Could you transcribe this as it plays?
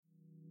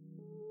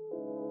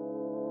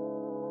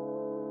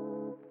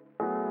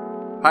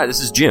Hi,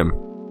 this is Jim.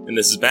 And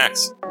this is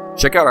Max.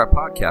 Check out our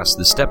podcast,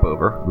 The Step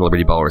Over, the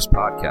Liberty Ballers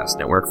Podcast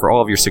Network, for all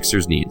of your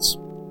Sixers needs.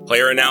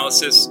 Player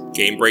analysis,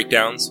 game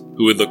breakdowns,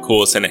 who would look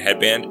coolest in a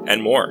headband,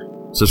 and more.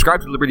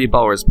 Subscribe to Liberty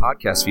Ballers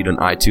podcast feed on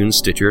iTunes,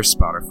 Stitcher,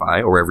 Spotify,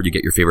 or wherever you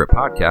get your favorite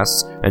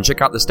podcasts, and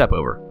check out The Step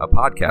Over, a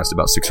podcast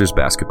about Sixers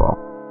basketball.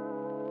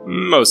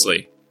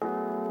 Mostly.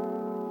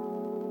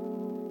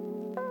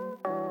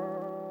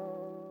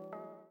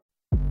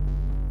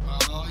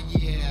 Oh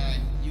yeah,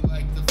 you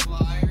like the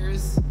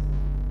Flyers?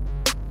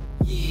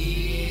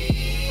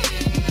 Yeah!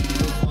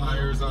 The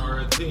Flyers are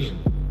a team.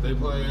 They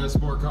play a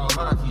sport called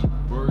hockey.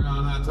 We're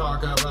gonna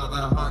talk about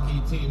the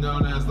hockey team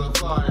known as the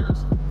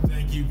Flyers.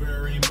 Thank you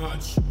very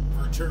much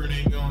for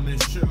turning on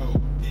this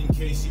show. In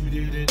case you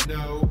didn't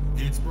know,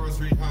 it's Broad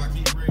Street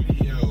Hockey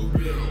Radio.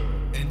 Bill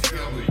and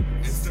Kelly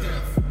and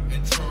Steph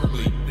and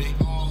Charlie, they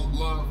all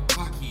love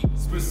hockey,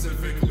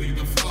 specifically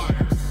the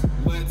Flyers.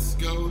 Let's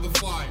go the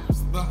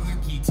Flyers, the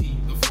hockey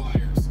team, the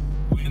Flyers.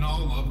 Win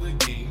all of the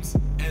games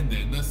and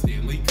then the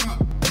Stanley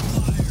Cup.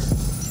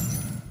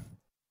 Flyers.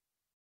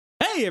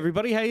 Hey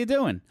everybody, how you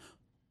doing?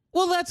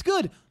 Well, that's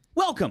good.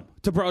 Welcome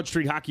to Broad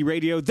Street Hockey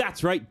Radio.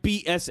 That's right,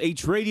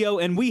 BSH Radio,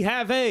 and we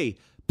have a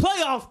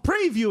playoff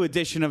preview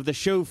edition of the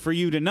show for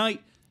you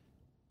tonight.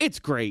 It's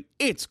great.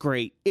 It's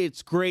great.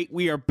 It's great.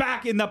 We are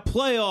back in the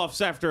playoffs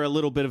after a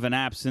little bit of an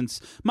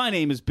absence. My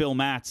name is Bill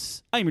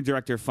Matz. I'm your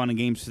director of fun and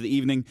games for the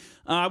evening.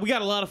 We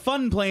got a lot of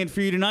fun planned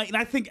for you tonight, and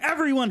I think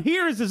everyone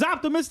here is as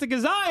optimistic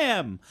as I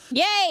am.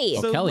 Yay!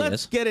 So Kelly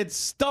let's is. get it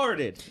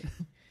started.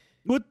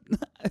 What?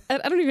 I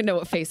don't even know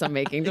what face I'm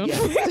making. Based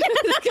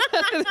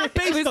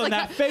on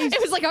that face. It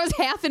was like I was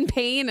half in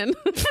pain. And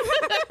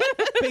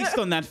Based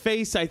on that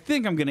face, I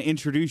think I'm going to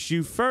introduce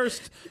you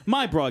first.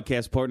 My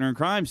broadcast partner in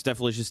crime,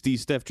 Steph-Licious D.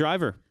 Steph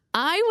Driver.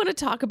 I want to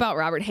talk about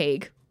Robert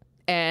Haig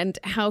and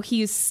how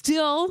he is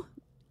still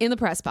in the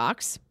press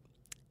box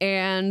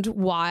and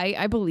why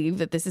I believe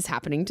that this is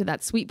happening to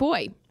that sweet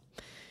boy.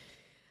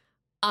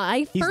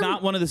 He's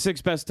not one of the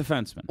six best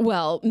defensemen.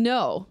 Well,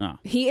 no, Oh.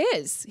 he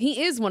is.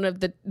 He is one of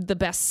the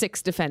best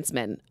six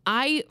defensemen.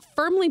 I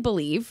firmly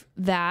believe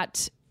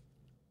that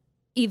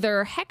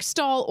either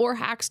Hextall or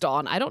Hackstall,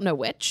 and I don't know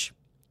which,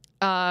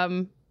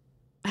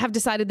 have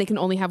decided they can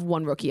only have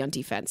one rookie on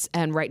defense.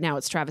 And right now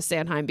it's Travis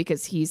Sanheim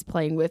because he's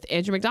playing with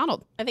Andrew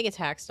McDonald. I think it's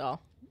Hackstall.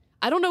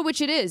 I don't know which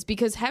it is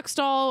because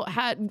Hextall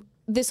had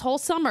this whole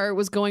summer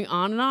was going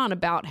on and on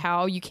about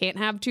how you can't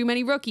have too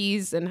many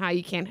rookies and how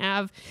you can't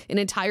have an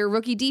entire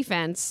rookie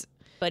defense.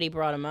 But he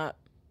brought him up.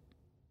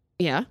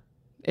 Yeah,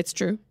 it's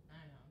true.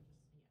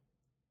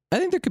 I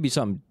think there could be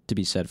something to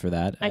be said for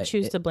that. I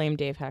choose to blame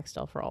Dave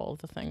Hackstall for all of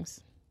the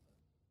things.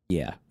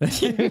 Yeah.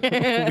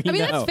 I mean,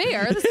 that's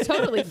fair. That's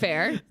totally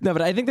fair. No,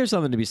 but I think there's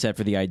something to be said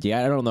for the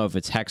idea. I don't know if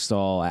it's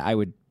Hextall. I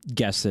would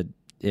guess that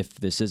if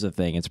this is a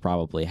thing, it's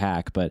probably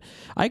Hack. But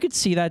I could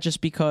see that just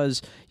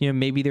because,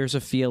 maybe there's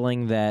a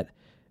feeling that,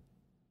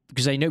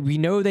 because we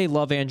know they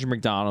love Andrew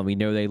McDonald. We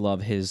know they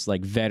love his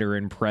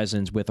veteran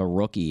presence with a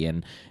rookie.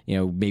 And,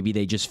 maybe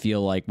they just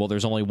feel like, well,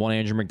 there's only one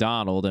Andrew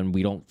McDonald and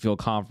we don't feel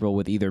comfortable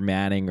with either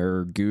Manning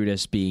or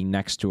Gudas being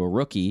next to a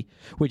rookie,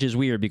 which is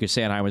weird because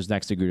Sanheim was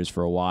next to Gudas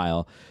for a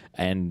while.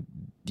 And,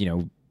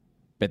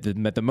 at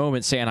the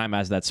moment, Sanheim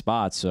has that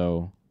spot.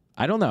 So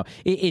I don't know.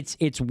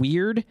 It's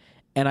weird.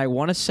 And I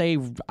want to say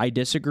I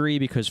disagree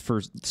because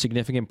for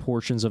significant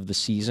portions of the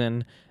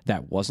season,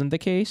 that wasn't the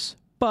case.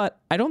 But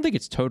I don't think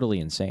it's totally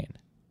insane.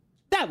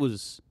 That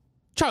was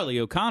Charlie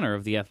O'Connor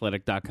of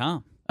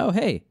TheAthletic.com. Oh,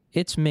 hey,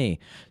 it's me.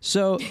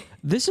 So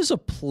this is a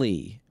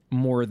plea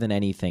more than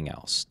anything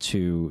else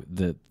to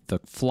the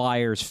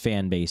Flyers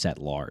fan base at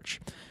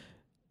large.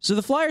 So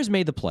the Flyers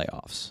made the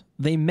playoffs.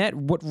 They met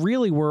what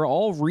really were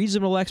all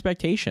reasonable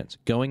expectations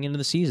going into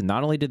the season.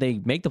 Not only did they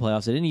make the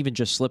playoffs, they didn't even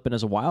just slip in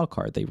as a wild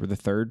card. They were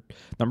the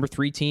number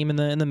 3 team in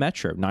the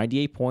Metro,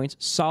 98 points,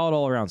 solid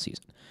all-around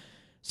season.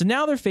 So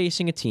now they're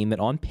facing a team that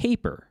on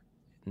paper,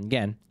 and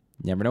again,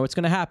 never know what's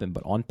going to happen,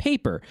 but on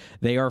paper,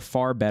 they are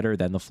far better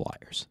than the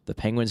Flyers. The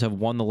Penguins have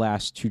won the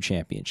last 2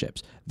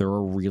 championships. They're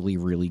a really,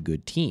 really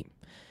good team.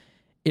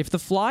 If the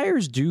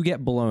Flyers do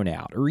get blown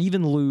out or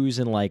even lose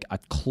in a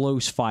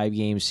close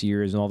 5-game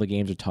series and all the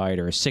games are tied,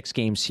 or a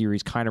 6-game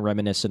series kind of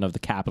reminiscent of the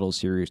Capitals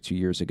series 2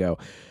 years ago,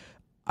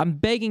 I'm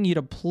begging you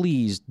to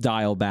please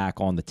dial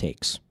back on the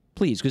takes.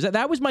 Please, because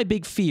that was my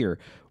big fear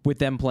with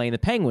them playing the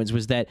Penguins,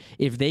 was that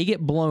if they get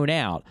blown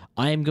out,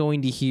 I am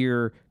going to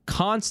hear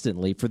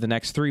constantly for the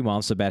next 3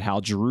 months about how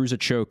Giroux's a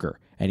choker,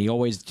 and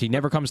he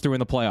never comes through in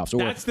the playoffs.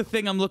 That's the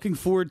thing I'm looking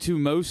forward to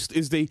most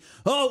is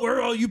where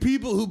are all you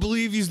people who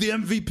believe he's the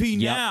MVP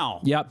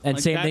now? Yep. And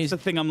that's the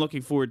thing I'm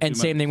looking forward to. And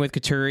same thing with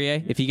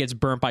Couturier. If he gets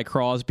burnt by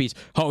Crosby's,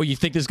 you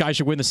think this guy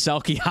should win the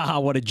Selke? Haha,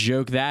 what a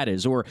joke that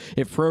is. Or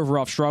if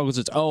Provorov struggles,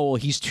 it's,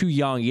 he's too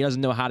young. He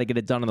doesn't know how to get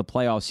it done in the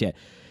playoffs yet.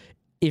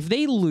 If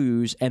they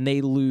lose, and they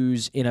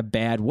lose in a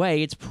bad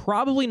way, it's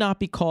probably not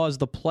because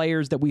the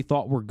players that we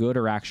thought were good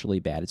are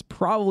actually bad. It's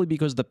probably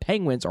because the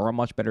Penguins are a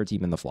much better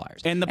team than the Flyers.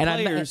 And the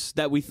players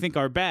that we think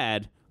are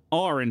bad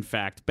are in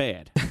fact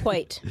bad.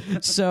 Quite.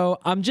 So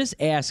I'm just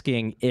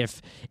asking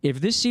if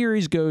this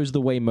series goes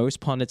the way most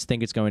pundits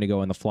think it's going to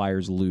go and the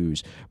Flyers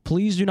lose,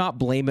 please do not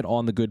blame it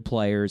on the good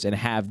players and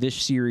have this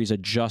series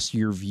adjust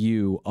your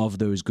view of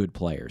those good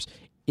players.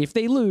 If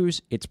they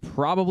lose, it's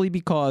probably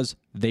because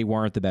they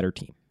weren't the better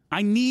team.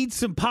 I need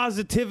some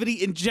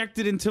positivity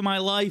injected into my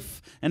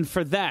life, and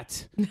for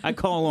that, I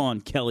call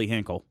on Kelly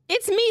Hinkle.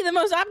 It's me, the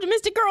most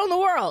optimistic girl in the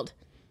world.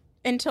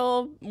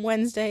 Until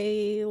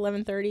Wednesday,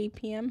 11:30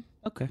 p.m.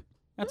 Okay,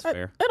 that's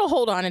fair. It'll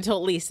hold on until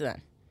at least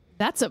then.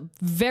 That's a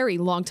very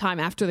long time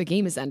after the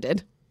game has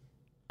ended.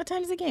 What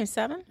time's the game?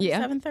 7?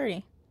 Yeah.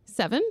 7:30.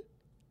 7?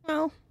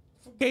 Well,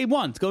 Game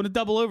 1, it's going to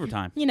double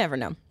overtime. you never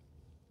know.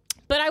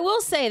 But I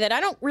will say that I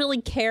don't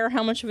really care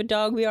how much of a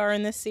dog we are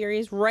in this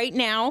series. Right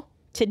now,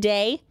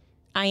 today,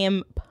 I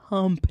am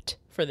pumped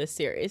for this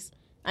series.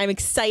 I'm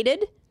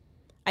excited.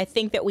 I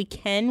think that we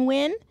can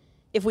win.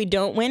 If we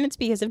don't win, it's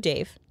because of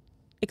Dave.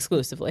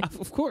 Exclusively.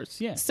 Of course,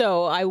 yeah.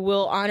 So I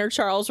will honor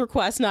Charles'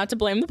 request not to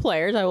blame the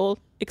players. I will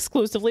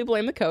exclusively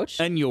blame the coach.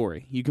 And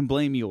Yori. You can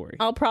blame Yori.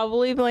 I'll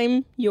probably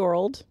blame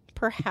Yorld.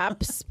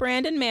 Perhaps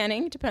Brandon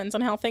Manning. Depends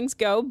on how things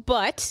go.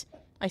 But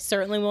I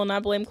certainly will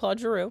not blame Claude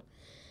Giroux.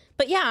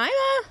 But yeah,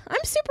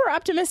 I'm super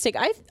optimistic.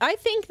 I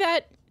think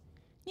that,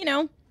 you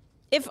know,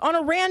 if on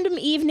a random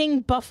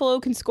evening Buffalo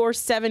can score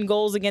 7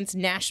 goals against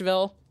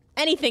Nashville,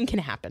 anything can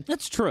happen.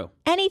 That's true.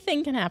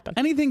 Anything can happen.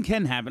 Anything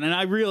can happen. And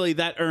I really,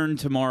 that Earn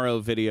Tomorrow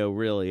video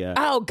really...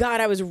 Oh,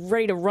 God, I was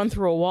ready to run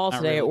through a wall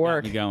today really at got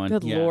work. me going.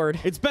 Good Yeah. Lord.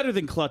 It's better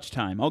than Clutch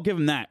Time. I'll give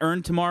him that.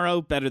 Earn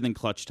Tomorrow, better than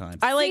Clutch Time.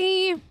 I like...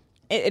 See?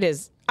 It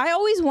is. I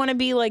always want to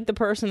be like the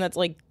person that's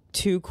like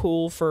too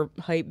cool for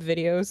hype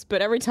videos,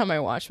 but every time I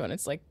watch one,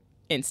 it's like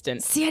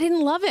instant. See, I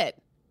didn't love it.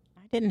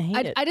 I didn't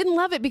hate it. I didn't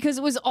love it because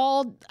it was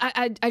all,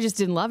 I just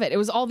didn't love it. It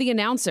was all the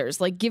announcers.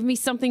 Like, give me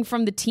something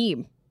from the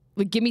team.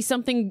 Like, give me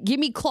something, give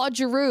me Claude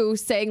Giroux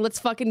saying, let's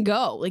fucking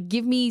go. Like,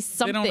 give me They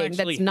something don't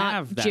actually that's not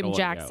have that Jim audio.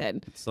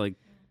 Jackson. It's like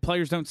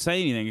players don't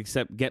say anything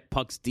except get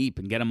pucks deep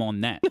and get them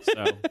on net.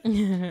 So,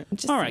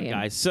 Just all right, saying.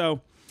 guys.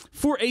 So,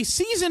 for a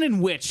season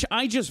in which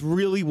I just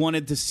really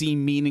wanted to see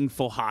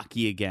meaningful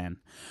hockey again,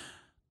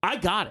 I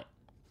got it.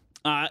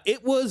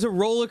 It was a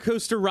roller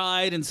coaster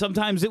ride, and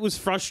sometimes it was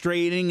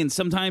frustrating, and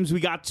sometimes we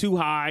got too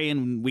high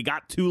and we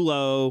got too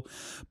low.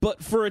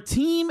 But for a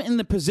team in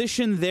the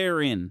position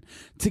they're in,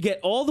 to get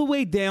all the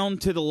way down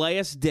to the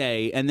last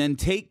day and then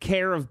take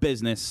care of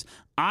business,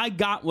 I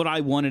got what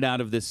I wanted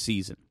out of this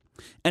season.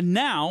 And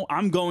now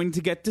I'm going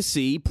to get to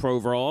see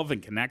Provorov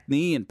and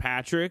Konechny and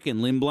Patrick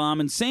and Lindblom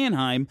and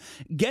Sanheim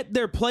get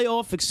their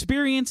playoff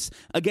experience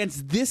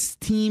against this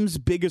team's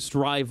biggest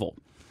rival.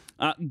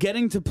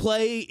 Getting to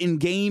play in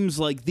games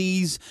like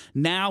these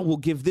now will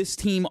give this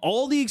team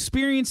all the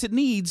experience it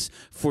needs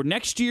for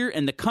next year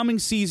and the coming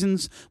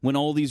seasons when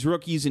all these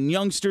rookies and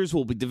youngsters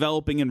will be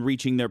developing and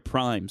reaching their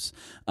primes.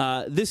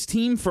 This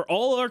team, for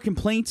all our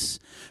complaints,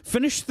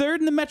 finished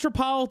third in the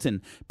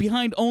Metropolitan,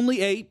 behind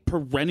only a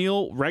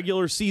perennial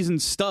regular season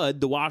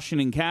stud, the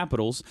Washington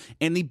Capitals,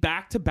 and the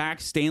back-to-back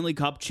Stanley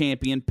Cup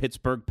champion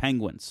Pittsburgh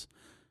Penguins.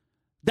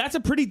 That's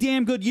a pretty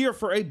damn good year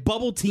for a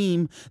bubble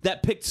team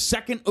that picked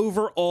second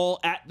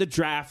overall at the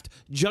draft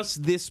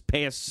just this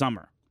past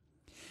summer.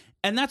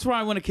 And that's where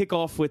I want to kick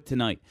off with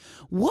tonight.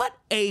 What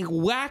a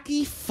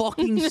wacky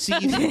fucking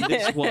season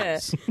this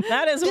was.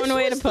 That is one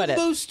way to put the it.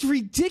 most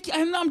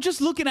ridiculous. And I'm just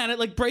looking at it,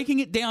 like breaking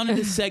it down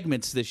into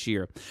segments this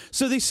year.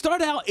 So they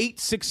start out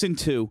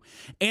 8-6-2,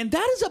 and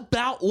that is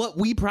about what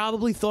we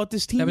probably thought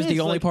this team That was is. the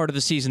only Like, part of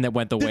the season that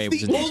went the way it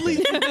was that's the only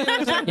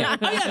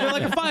anticipated. they're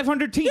like a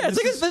 500 team. Yeah,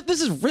 it's like,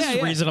 this is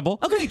reasonable.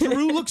 Okay,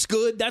 Giroux looks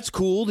good. That's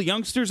cool. The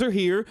youngsters are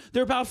here.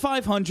 They're about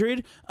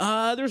 500.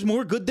 There's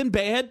more good than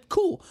bad.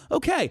 Cool.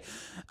 Okay.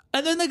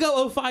 And then they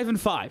go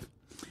 0-5-5.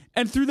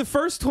 And through the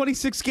first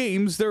 26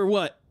 games, they're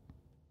what?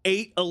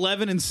 8,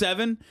 11, and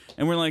 7.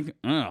 And we're like,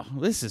 oh,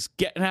 this is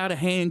getting out of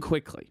hand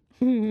quickly.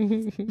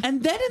 And then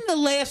in the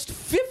last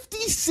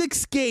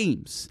 56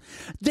 games,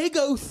 they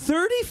go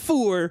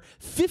 34,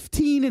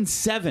 15, and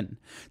 7.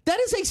 That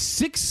is a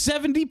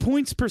 670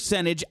 points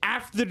percentage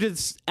after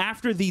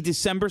the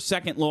December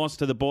 2nd loss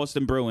to the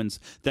Boston Bruins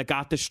that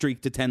got the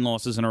streak to 10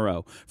 losses in a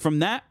row. From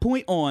that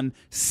point on,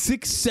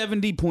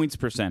 670 points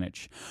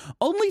percentage.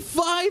 Only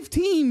 5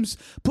 teams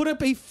put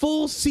up a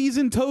full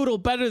season total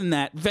better than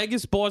that.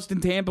 Vegas, Boston,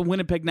 Tampa,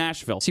 Winnipeg,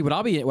 Nashville. See, what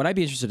I'd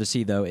be interested to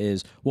see, though,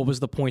 is what was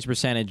the points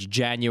percentage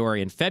January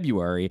and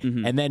February,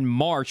 and then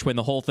March when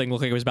the whole thing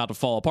looked like it was about to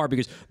fall apart.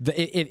 Because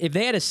if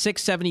they had a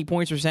 670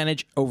 points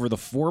percentage over the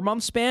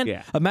 4-month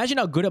span, imagine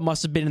how good it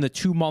must have been in the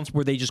 2 months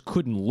where they just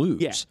couldn't lose.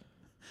 Yeah.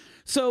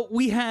 So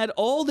we had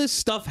all this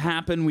stuff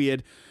happen. We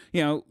had,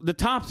 the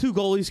top 2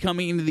 goalies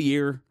coming into the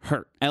year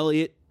hurt.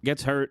 Elliott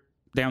gets hurt.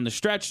 down the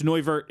stretch.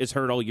 Neuvert is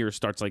hurt all year.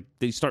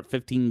 They start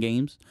 15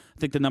 games. I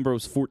think the number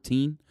was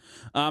 14.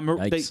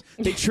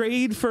 They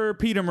trade for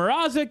Peter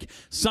Mrazek.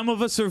 Some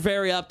of us are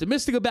very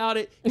optimistic about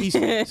it.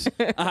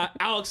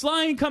 Alex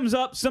Lyon comes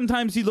up.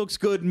 Sometimes he looks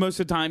good. Most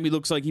of the time, he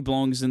looks like he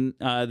belongs in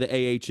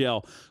the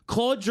AHL.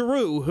 Claude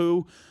Giroux,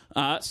 who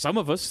some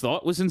of us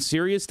thought was in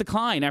serious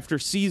decline after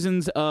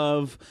seasons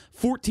of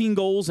 14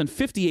 goals and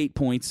 58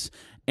 points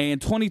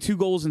and 22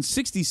 goals and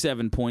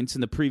 67 points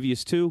in the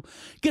previous two,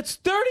 gets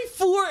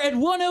 34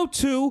 and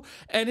 102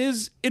 and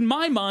is, in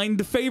my mind,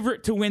 the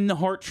favorite to win the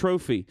Hart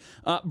Trophy.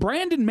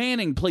 Brandon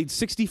Manning played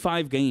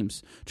 65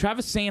 games.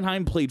 Travis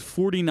Sanheim played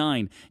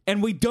 49.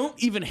 And we don't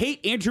even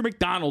hate Andrew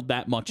McDonald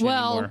that much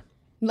anymore.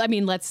 I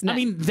mean,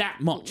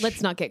 that much.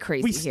 Let's not get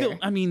crazy here.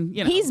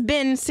 He's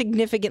been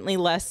significantly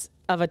less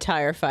of a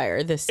tire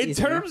fire this season. In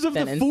terms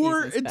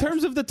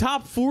of the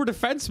top four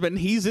defensemen,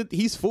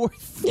 he's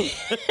fourth.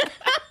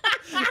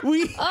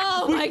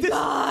 my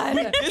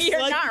God.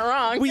 You're not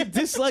wrong. We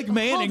dislike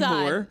Manning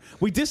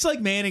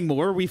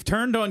more. We've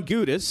turned on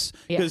Gudas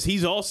because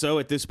he's also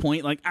at this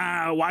point like,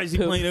 why is he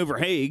playing over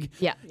Haig?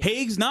 Yeah.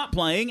 Haig's not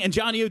playing, and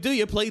Johnny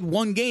Oduya played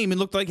one game and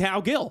looked like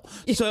Hal Gill.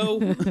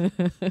 So,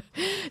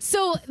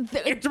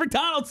 Andrew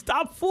McDonald's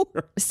top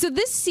four. So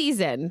this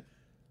season,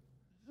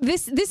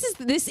 this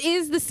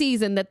is the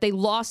season that they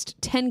lost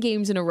 10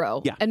 games in a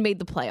row and made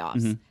the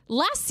playoffs. Mm-hmm.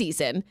 Last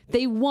season,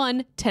 they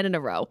won 10 in a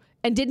row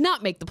and did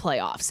not make the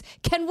playoffs.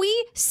 Can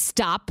we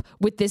stop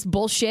with this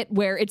bullshit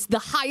where it's the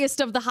highest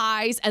of the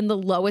highs and the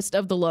lowest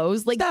of the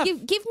lows? Like,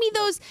 give me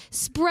those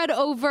spread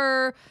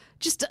over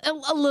just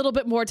a little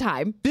bit more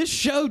time. This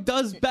show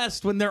does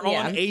best when they're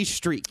on a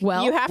streak.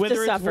 Well, you have whether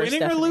to it's suffer,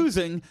 winning Stephanie. or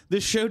losing,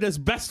 this show does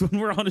best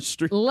when we're on a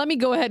streak. Let me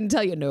go ahead and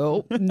tell you,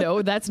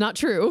 no, that's not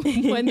true.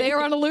 When they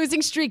are on a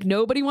losing streak,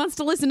 nobody wants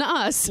to listen to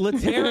us.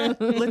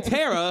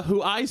 Laterra,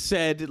 who I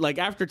said, like,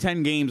 after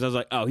 10 games, I was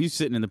like, oh, he's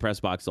sitting in the press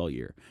box all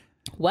year.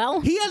 Well,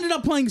 he ended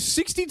up playing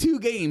 62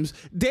 games.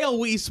 Dale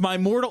Weiss, my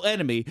mortal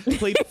enemy,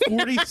 played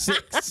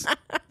 46.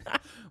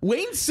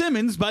 Wayne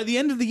Simmons, by the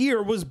end of the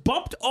year, was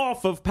bumped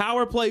off of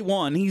Power Play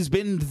 1. He's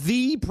been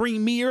the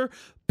premier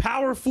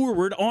power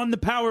forward on the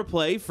power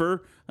play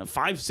for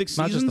 5-6 seasons.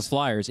 Not just the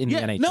Flyers, in the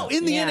NHL. No,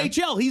 in the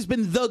NHL. He's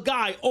been the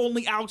guy.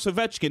 Only Alex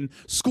Ovechkin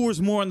scores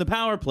more on the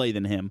power play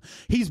than him.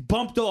 He's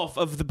bumped off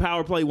of the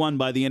Power Play 1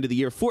 by the end of the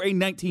year for a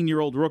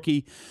 19-year-old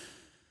rookie.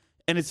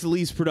 And it's the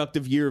least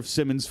productive year of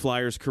Simmons'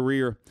 Flyers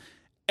career.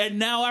 And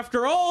now,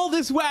 after all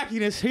this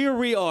wackiness, here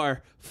we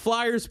are.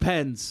 Flyers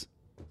Pens.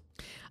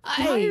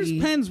 Flyers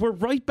Pens, we're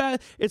right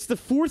back. It's the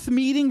fourth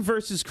meeting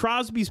versus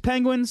Crosby's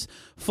Penguins.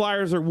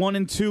 Flyers are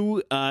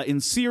 1-2 in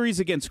series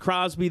against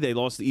Crosby. They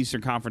lost the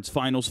Eastern Conference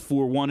Finals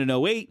 4-1 in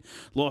 2008.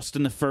 Lost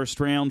in the first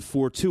round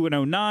 4-2 in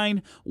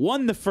 2009.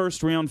 Won the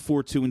first round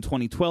 4-2 in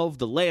 2012.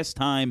 The last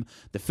time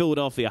the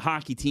Philadelphia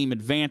hockey team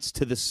advanced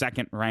to the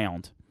second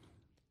round.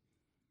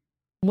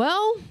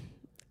 Well,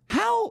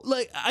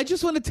 I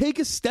just want to take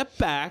a step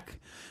back.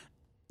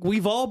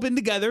 We've all been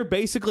together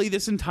basically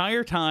this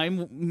entire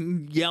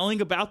time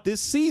yelling about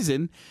this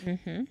season.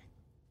 Mm-hmm.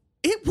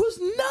 It was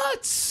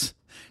nuts.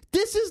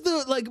 This is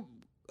the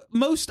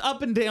most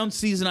up and down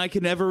season I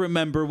can ever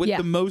remember with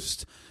the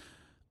most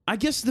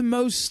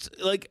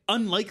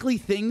unlikely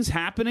things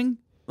happening.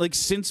 Like,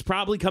 since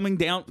probably coming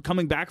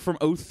back from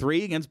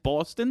 2003 against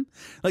Boston.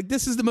 Like,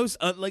 this is the most,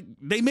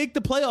 they make the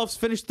playoffs,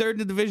 finish third in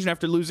the division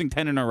after losing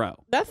 10 in a row.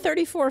 That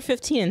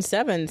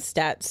 34-15-7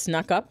 stat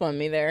snuck up on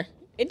me there.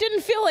 It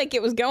didn't feel like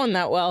it was going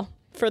that well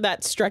for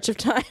that stretch of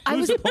time.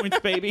 Lose the points,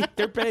 baby.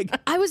 They're big.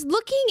 I was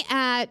looking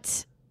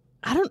at,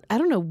 I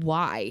don't know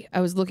why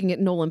I was looking at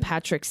Nolan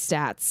Patrick's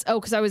stats. Oh,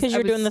 because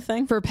you're doing the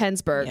thing for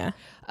Pennsburg. Yeah.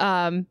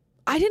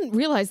 I didn't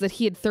realize that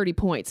he had 30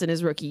 points in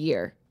his rookie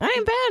year. That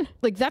ain't bad.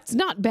 Like, that's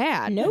not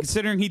bad. Nope.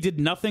 Considering he did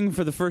nothing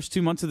for the first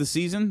 2 months of the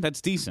season,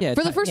 that's decent. Yeah,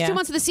 for the first 2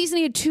 months of the season,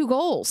 he had 2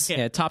 goals.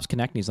 Yeah, tops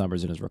Konechny's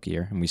numbers in his rookie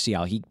year, and we see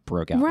how he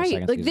broke out.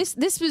 Right. Like,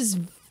 this was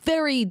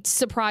very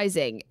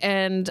surprising,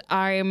 and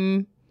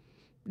I'm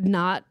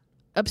not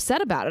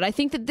upset about it. I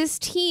think that this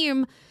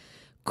team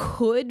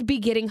could be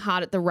getting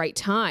hot at the right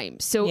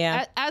time. So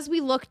as we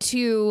look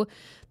to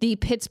the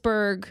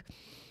Pittsburgh...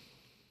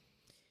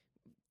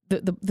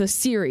 The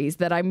series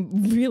that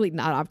I'm really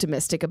not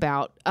optimistic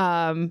about.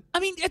 I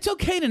mean, it's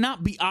okay to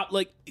not be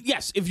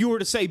yes, if you were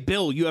to say,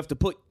 Bill, you have to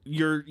put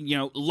your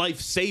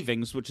life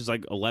savings, which is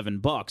like $11,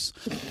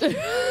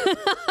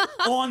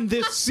 on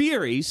this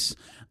series.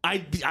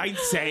 I'd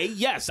say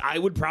yes, I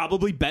would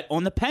probably bet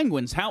on the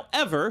Penguins.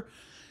 However,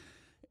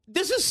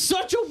 this is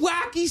such a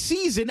wacky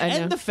season,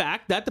 and the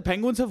fact that the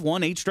Penguins have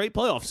won 8 straight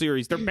playoff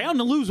series. They're bound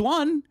to lose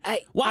one.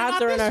 Why not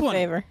this in our one?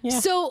 Favor. Yeah.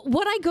 So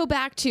what I go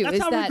back to That's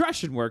is how that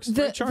regression works.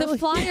 The, right, Charlie? the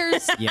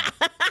Flyers,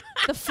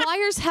 the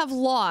Flyers have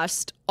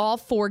lost all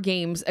 4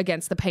 games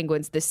against the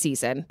Penguins this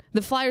season.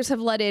 The Flyers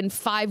have let in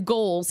 5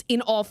 goals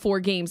in all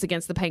 4 games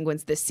against the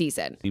Penguins this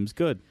season. Seems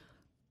good.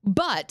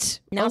 But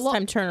now it's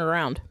time to turn it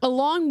around.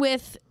 Along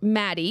with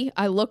Maddie,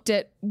 I looked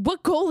at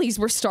what goalies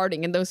were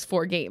starting in those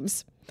 4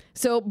 games.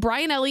 So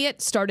Brian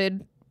Elliott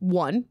started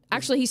one.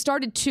 Actually, he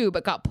started two,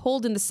 but got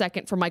pulled in the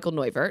second for Michael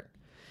Neuvert.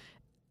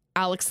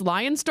 Alex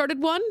Lyon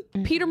started one.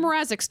 Peter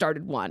Mrazek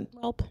started one.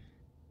 Welp.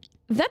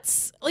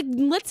 That's like,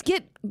 let's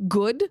get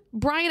good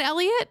Brian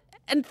Elliott,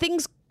 and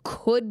things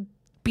could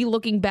be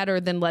looking better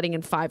than letting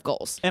in 5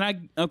 goals.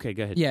 And okay,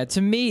 go ahead. Yeah,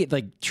 to me,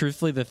 like,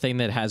 truthfully, the thing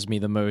that has me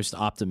the most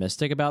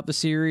optimistic about the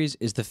series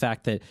is the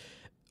fact that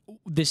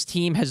this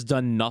team has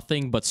done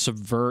nothing but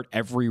subvert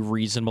every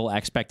reasonable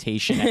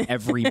expectation at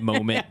every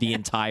moment the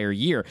entire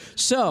year.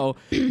 So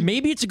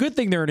maybe it's a good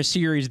thing they're in a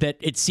series that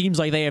it seems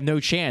like they have no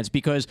chance,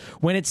 because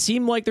when it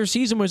seemed like their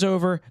season was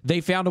over,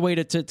 they found a way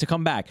to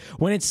come back.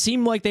 When it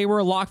seemed like they were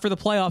a lock for the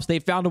playoffs, they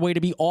found a way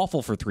to be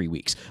awful for 3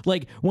 weeks.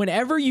 Like,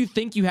 whenever you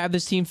think you have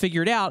this team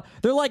figured out,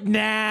 they're like,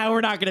 nah, we're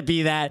not going to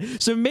be that.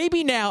 So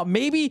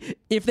maybe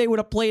if they would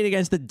have played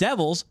against the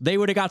Devils, they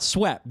would have got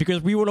swept,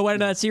 because we would have went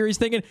into that series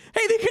thinking,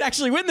 hey, they could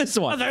actually win this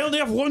one. They only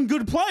have one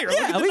good player. Look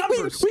Yeah, at the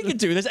numbers. we can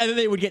do this, and then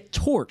they would get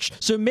torched.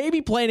 So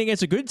maybe playing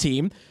against a good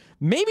team,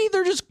 maybe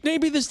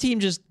this team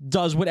just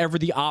does whatever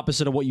the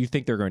opposite of what you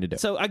think they're going to do.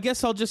 So I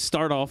guess I'll just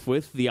start off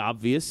with the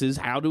obvious: is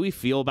how do we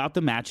feel about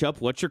the matchup?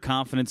 What's your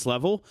confidence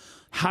level?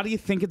 How do you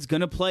think it's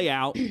going to play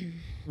out?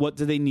 What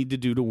do they need to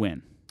do to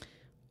win?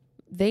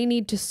 They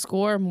need to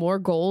score more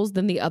goals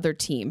than the other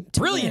team.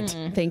 Brilliant.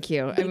 Thank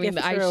you. I mean,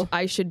 if true.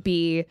 I should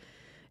be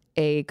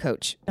a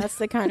coach. That's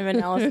the kind of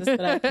analysis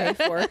that I pay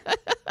for.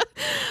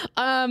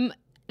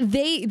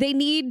 They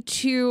need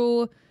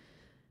to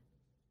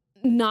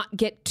not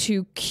get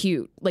too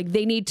cute. Like,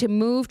 they need to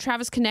move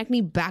Travis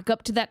Konechny back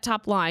up to that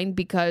top line,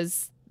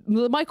 because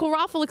the Michael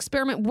Raffl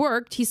experiment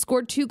worked. He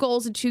scored 2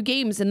 goals in 2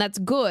 games, and that's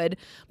good.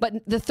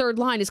 But the third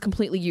line is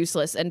completely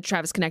useless, and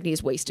Travis Konechny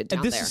is wasted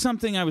down This there. is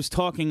something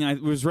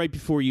it was right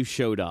before you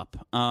showed up.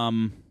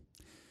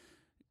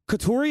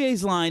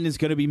 Couturier's line is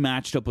going to be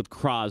matched up with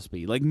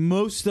Crosby, like,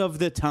 most of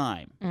the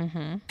time.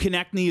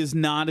 Konechny is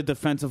not a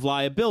defensive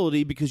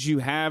liability because you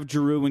have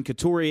Giroux and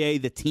Couturier.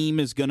 The team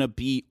is going to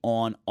be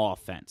on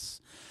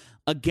offense.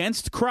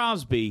 Against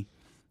Crosby,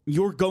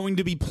 you're going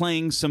to be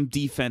playing some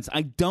defense.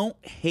 I don't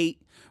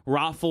hate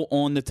Raffl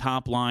on the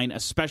top line,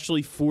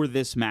 especially for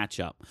this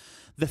matchup.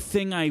 The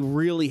thing I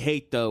really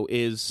hate, though,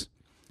 is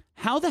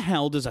how the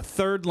hell does a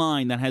third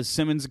line that has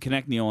Simmons and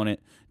Konechny on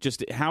it,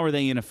 how are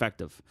they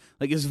ineffective?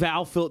 Like, is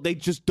Val they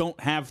just don't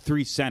have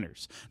 3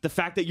 centers. The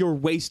fact that you're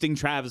wasting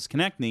Travis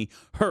Konechny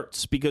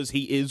hurts, because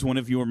he is one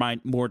of your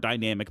more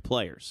dynamic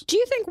players. Do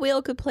you think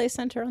Wheel could play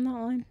center on that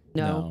line?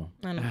 No.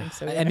 I don't think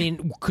so. I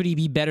mean, could he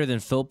be better than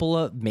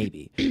Filppula?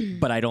 Maybe.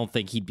 But I don't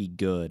think he'd be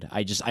good.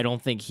 I don't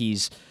think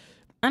he's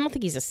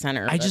a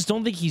center. I just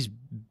don't think he's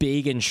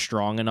big and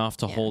strong enough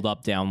to hold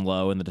up down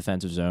low in the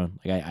defensive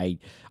zone. Like,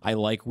 I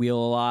like Wheel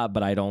a lot,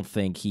 but I don't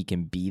think he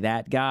can be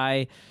that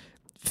guy.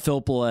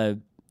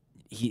 Filppula,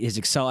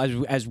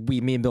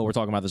 me and Bill were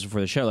talking about this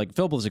before the show. Like,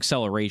 Filppula's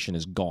acceleration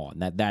is gone.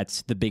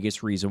 That's the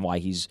biggest reason why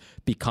he's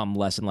become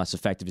less and less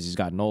effective as he's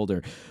gotten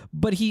older.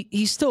 But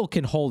he still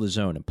can hold his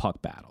own in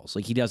puck battles.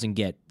 Like, he doesn't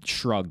get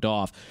shrugged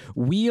off.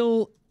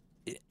 Wheel's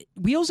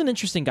an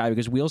interesting guy,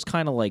 because Wheel's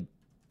kind of like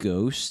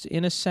Ghost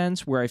in a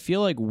sense, where I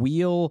feel like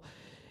Wheel,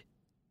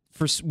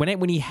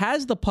 when he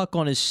has the puck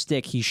on his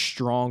stick, he's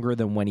stronger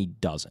than when he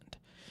doesn't.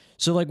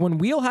 So, like, when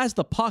Wheel has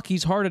the puck,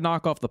 he's hard to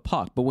knock off the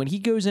puck. But when he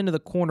goes into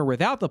the corner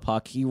without the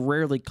puck, he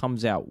rarely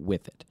comes out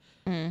with it.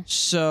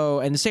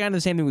 So, and the same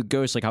thing with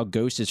Ghost, like how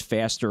Ghost is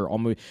faster.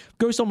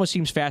 Ghost almost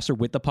seems faster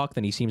with the puck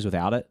than he seems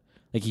without it.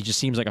 Like, he just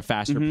seems like a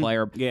faster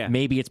player. Yeah.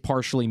 Maybe it's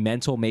partially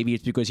mental. Maybe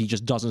it's because he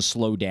just doesn't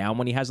slow down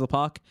when he has the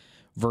puck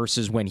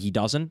versus when he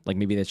doesn't. Like,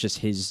 maybe that's just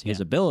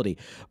his ability.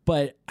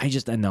 But I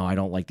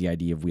don't like the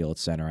idea of Wheel at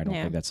center. I don't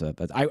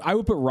think I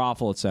would put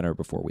Raffl at center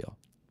before Wheel.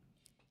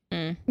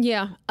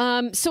 Yeah.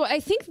 So I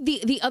think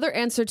the other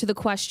answer to the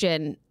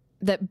question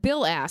that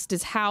Bill asked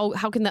is how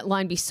can that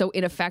line be so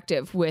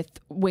ineffective with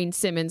Wayne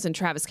Simmons and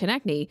Travis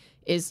Konechny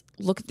is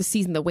look at the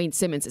season that Wayne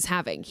Simmons is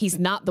having. He's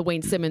not the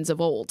Wayne Simmons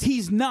of old.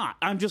 He's not.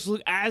 I'm just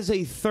as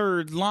a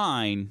third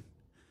line,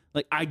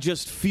 like, I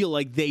just feel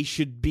like they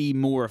should be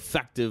more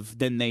effective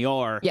than they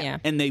are. Yeah.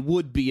 And they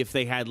would be if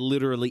they had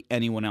literally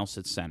anyone else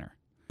at center.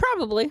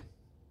 Probably.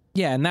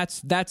 Yeah, and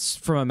that's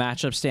from a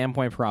matchup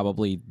standpoint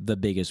probably the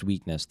biggest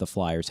weakness the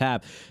Flyers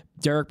have.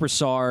 Derek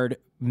Brassard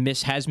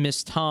has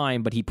missed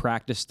time, but he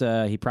practiced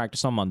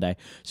on Monday,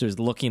 so it's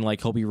looking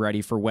like he'll be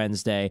ready for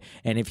Wednesday.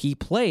 And if he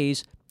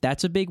plays,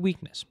 that's a big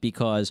weakness,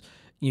 because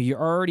you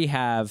already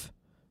have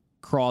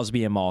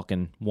Crosby and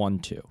Malkin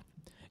 1-2.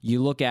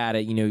 You look at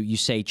it, you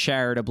say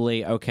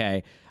charitably,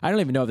 okay, I don't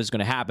even know if this is going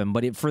to happen,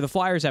 but for the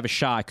Flyers to have a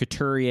shot, the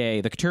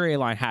Couturier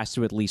line has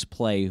to at least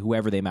play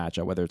whoever they match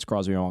up, whether it's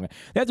Crosby or Malkin.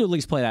 They have to at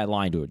least play that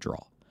line to a draw.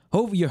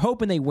 You're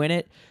hoping they win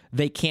it.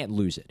 They can't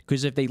lose it,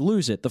 because if they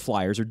lose it, the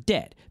Flyers are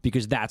dead,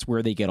 because that's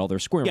where they get all their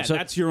scoring. Yeah,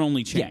 that's your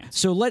only chance. Yeah.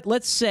 So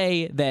let's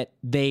say that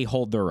they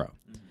hold their own.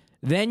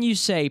 Then you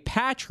say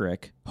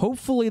Patrick,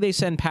 hopefully they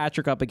send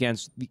Patrick up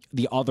against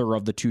the other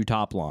of the 2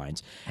 top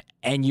lines,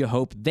 and you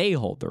hope they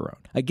hold their own.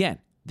 Again,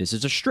 this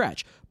is a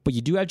stretch, but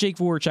you do have Jake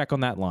Voracek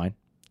on that line.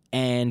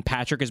 and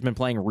Patrick has been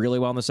playing really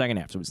well in the second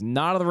half. So it's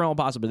not out of the realm of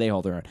possibility they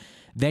hold their own.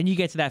 Then you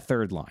get to that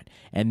third line,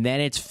 and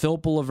then it's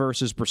Filppula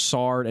versus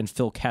Brassard and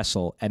Phil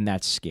Kessel, and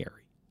that's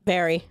scary.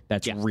 Very.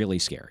 That's really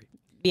scary.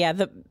 Yeah,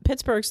 the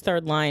Pittsburgh's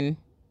third line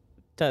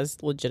does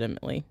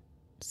legitimately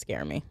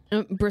scare me.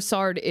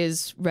 Brassard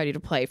is ready to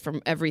play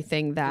from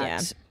everything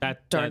that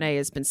Darnay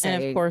has been saying.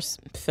 And of course,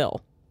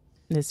 Phil.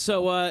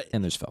 So,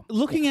 And there's Phil.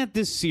 looking at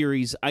this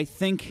series, I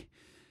think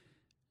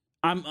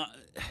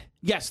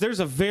yes, there's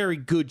a very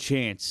good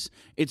chance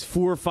it's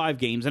 4 or 5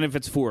 games, and if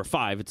it's 4 or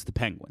 5, it's the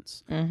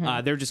Penguins.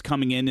 They're just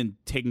coming in and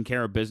taking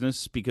care of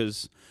business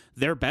because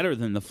they're better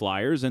than the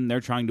Flyers, and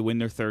they're trying to win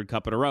their 3rd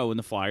cup in a row, and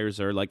the Flyers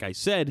are, like I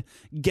said,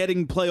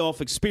 getting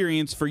playoff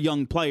experience for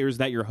young players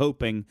that you're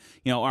hoping,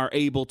 are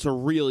able to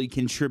really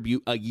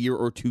contribute a year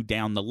or 2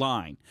 down the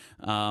line.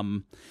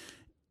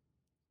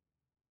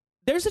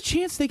 There's a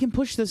chance they can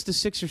push this to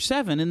 6 or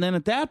 7, and then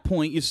at that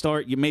point you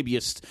start. Your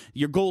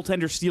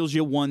goaltender steals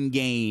you 1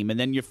 game, and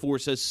then you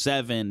force a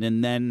 7,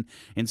 and then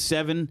in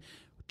 7,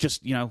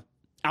 just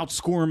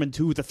outscore them in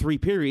 2 of the 3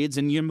 periods,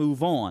 and you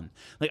move on.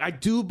 Like, I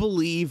do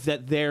believe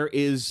that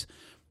there's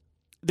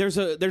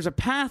a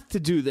path to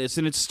do this,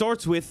 and it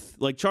starts with,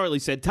 like Charlie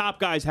said, top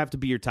guys have to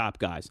be your top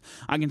guys.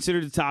 I consider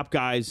the top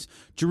guys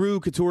Giroux,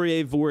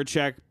 Couturier,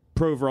 Voracek,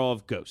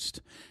 Provorov,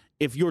 Ghost.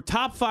 If your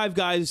top 5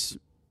 guys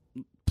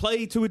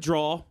play to a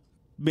draw,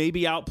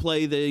 maybe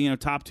outplay the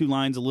top 2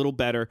 lines a little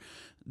better,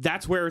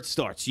 that's where it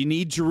starts. You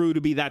need Giroux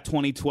to be that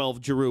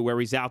 2012 Giroux where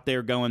he's out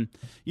there going,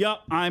 "Yep,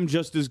 I'm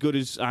just as good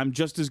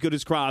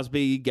as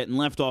Crosby." Getting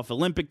left off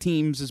Olympic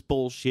teams is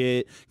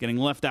bullshit. Getting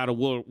left out of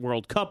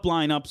World Cup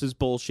lineups is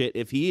bullshit.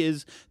 If he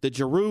is the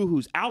Giroux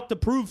who's out to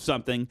prove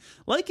something,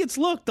 like it's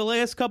looked the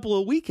last couple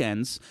of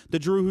weekends,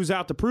 the Giroux who's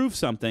out to prove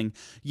something,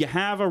 you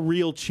have a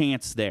real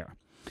chance there.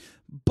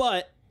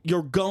 But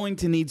you're going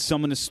to need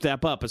someone to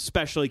step up,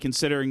 especially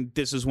considering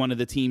this is one of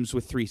the teams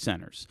with 3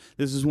 centers.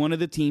 This is one of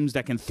the teams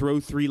that can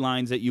throw 3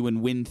 lines at you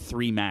and win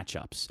 3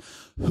 matchups.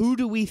 Who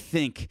do we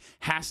think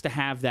has to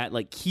have that,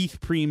 like Keith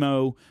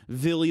Primo,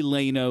 Ville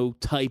Leino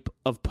type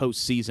of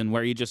postseason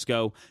where you just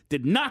go,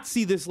 did not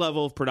see this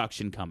level of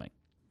production coming?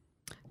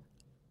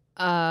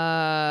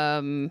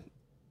 I'm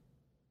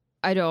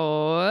going to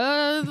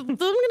go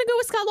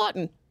with Scott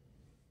Laughton.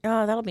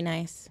 Oh, that'll be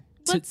nice.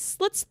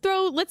 Let's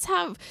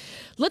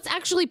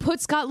actually put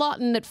Scott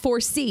Laughton at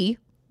 4C.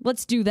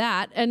 Let's do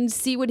that and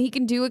see what he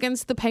can do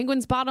against the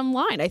Penguins' bottom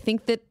line. I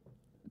think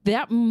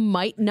that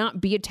might not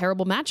be a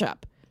terrible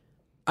matchup.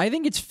 I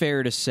think it's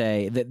fair to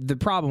say that the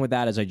problem with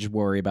that is I just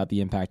worry about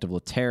the impact of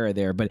Laterra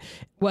there. But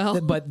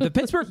the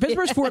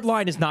Pittsburgh's fourth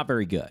line is not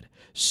very good,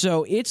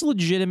 so it's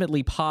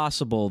legitimately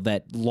possible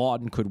that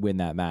Laughton could win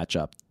that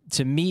matchup.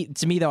 To me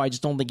though, I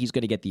just don't think he's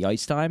going to get the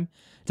ice time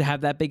to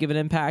have that big of an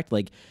impact.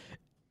 Like.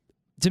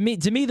 To me,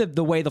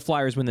 the way the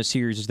Flyers win the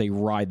series is they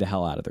ride the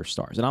hell out of their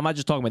stars. And I'm not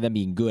just talking about them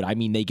being good. I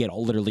mean, they get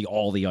literally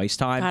all the ice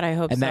time. God, I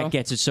hope and so. that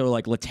gets it so,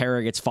 like,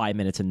 Laterra gets 5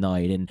 minutes a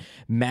night, and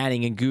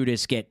Manning and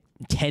Gudas get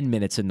 10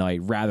 minutes a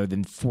night rather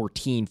than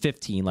 14,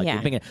 15. Like,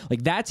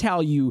 that's how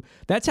you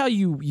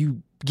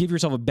give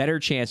yourself a better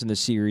chance in the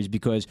series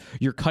because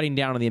you're cutting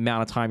down on the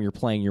amount of time you're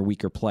playing your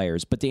weaker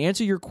players. But to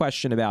answer your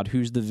question about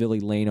who's the Ville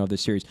Leino of the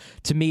series,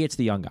 to me, it's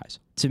the young guys.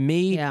 To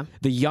me,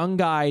 the young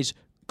guys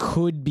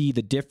could be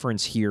the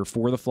difference here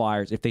for the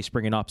Flyers if they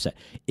spring an upset.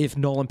 If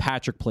Nolan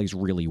Patrick plays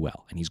really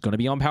well, and he's going to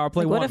be on power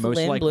play what 1, if most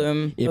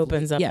Lindblom likely.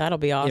 opens up? That'll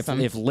be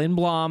awesome. If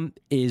Lindblom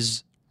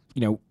is,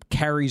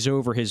 carries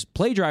over his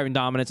play driving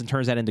dominance and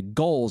turns that into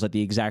goals at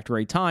the exact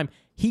right time,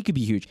 he could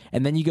be huge.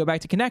 And then you go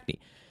back to Konechny.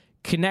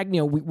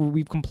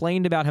 We've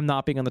complained about him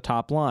not being on the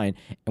top line,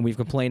 and we've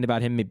complained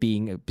about him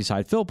being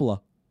beside Filppula,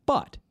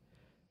 but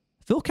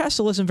Phil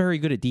Kessel isn't very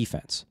good at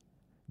defense.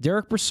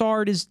 Derek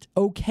Brassard is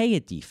okay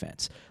at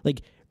defense.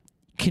 Like,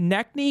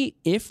 Konechny,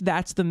 if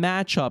that's the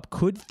matchup,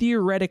 could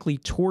theoretically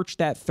torch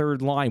that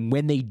third line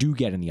when they do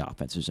get in the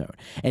offensive zone.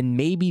 And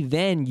maybe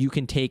then you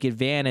can take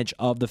advantage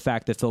of the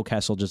fact that Phil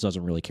Kessel just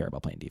doesn't really care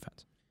about playing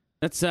defense.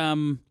 That's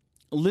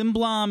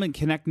Lindblom and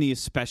Konechny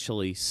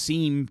especially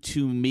seem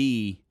to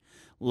me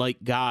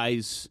like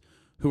guys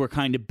who are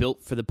kind of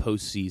built for the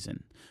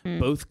postseason.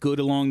 Both good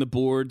along the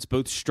boards,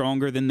 both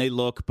stronger than they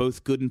look,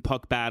 both good in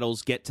puck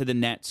battles, get to the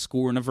net,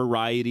 score in a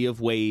variety of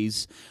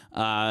ways,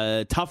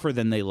 tougher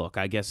than they look,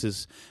 I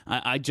guess.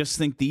 I just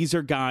think these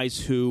are guys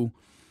who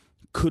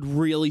could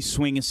really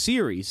swing a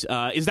series.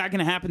 Is that going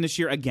to happen this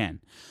year? Again,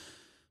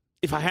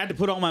 if I had to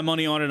put all my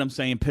money on it, I'm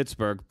saying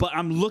Pittsburgh. But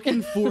I'm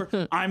looking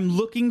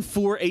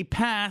for a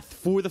path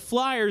for the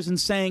Flyers and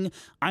saying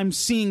I'm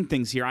seeing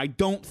things here. I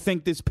don't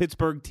think this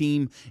Pittsburgh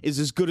team is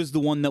as good as the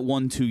one that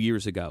won 2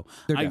 years ago.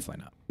 They're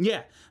definitely not.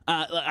 Yeah,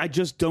 I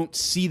just don't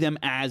see them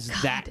as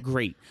that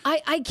great.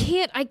 I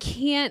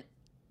can't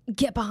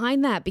get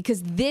behind that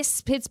because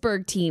this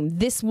Pittsburgh team,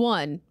 this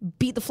one,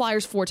 beat the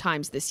Flyers 4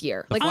 times this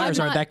year. The Flyers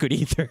aren't that good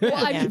either.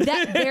 Well,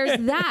 there's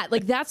that.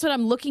 Like, that's what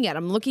I'm looking at.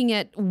 I'm looking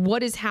at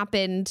what has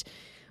happened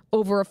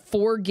over a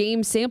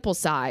 4-game sample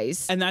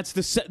size. And that's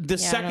the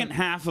second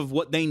half of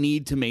what they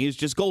need to me is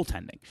just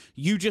goaltending.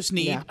 You just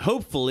need,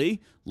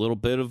 hopefully, a little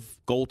bit of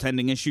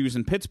goaltending issues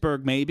in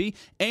Pittsburgh, maybe,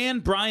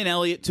 and Brian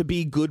Elliott to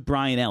be good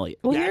Brian Elliott.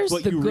 Well, that's here's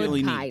what the you good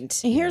really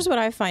kind. need. Here's what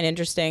I find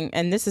interesting,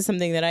 and this is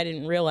something that I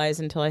didn't realize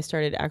until I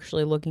started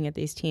actually looking at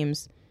these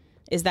teams,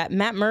 is that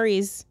Matt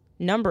Murray's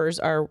numbers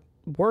are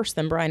worse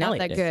than Brian Not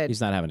Elliott. that good.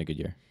 He's not having a good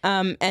year.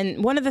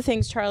 And one of the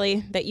things,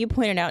 Charlie, that you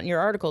pointed out in your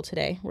article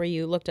today, where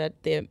you looked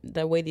at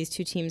the way these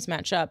two teams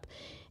match up,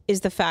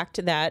 is the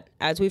fact that,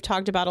 as we've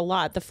talked about a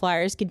lot, the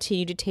Flyers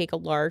continue to take a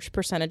large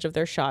percentage of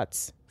their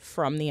shots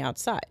from the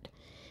outside.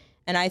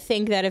 And I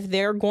think that if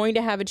they're going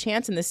to have a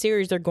chance in the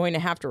series, they're going to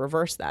have to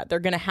reverse that. They're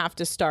going to have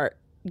to start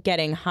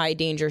getting high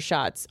danger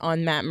shots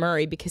on Matt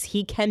Murray because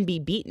he can be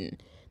beaten.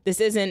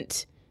 This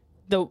isn't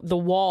the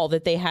wall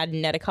that they had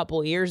net a couple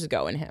of years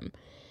ago in him.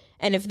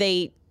 And if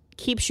they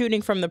keep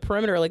shooting from the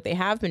perimeter like they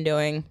have been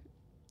doing,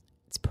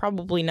 it's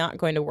probably not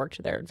going to work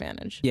to their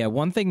advantage. Yeah,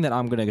 one thing that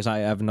I'm going to, because I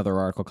have another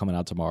article coming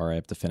out tomorrow, I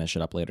have to finish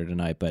it up later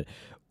tonight, but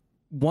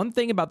one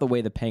thing about the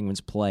way the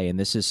Penguins play, and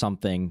this is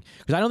something,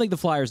 because I don't think the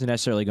Flyers are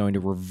necessarily going to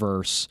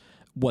reverse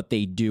what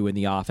they do in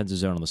the offensive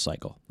zone on the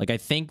cycle. Like, I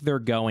think they're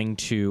going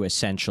to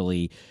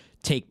essentially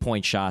take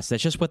point shots.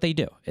 That's just what they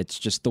do. It's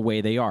just the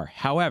way they are.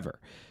 However,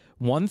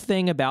 one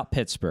thing about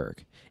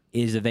Pittsburgh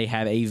is that they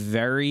have a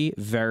very,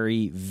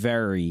 very,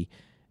 very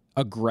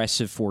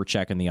aggressive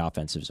forecheck in the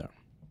offensive zone.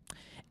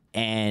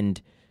 And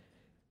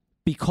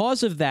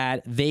because of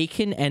that, they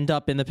can end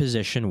up in the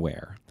position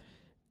where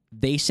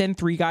they send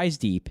 3 guys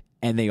deep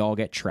and they all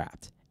get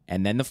trapped.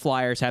 And then the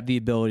Flyers have the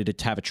ability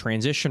to have a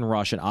transition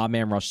rush, an odd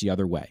man rush the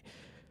other way.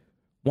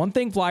 One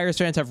thing Flyers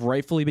fans have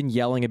rightfully been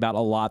yelling about a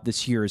lot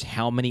this year is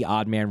how many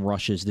odd man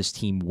rushes this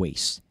team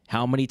wastes.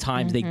 How many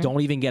times they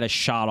don't even get a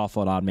shot off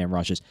on odd man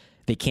rushes.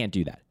 They can't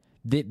do that.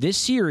 This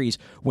series,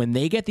 when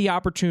they get the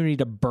opportunity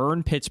to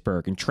burn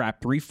Pittsburgh and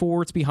trap 3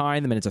 forwards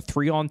behind them and it's a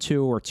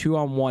 3-on-2 or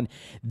 2-on-1,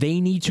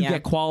 they need to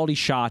get quality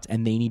shots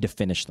and they need to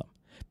finish them.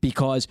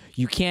 Because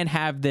you can't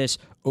have this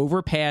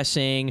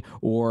overpassing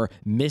or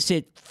miss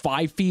it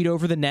 5 feet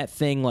over the net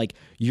thing. Like,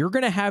 you're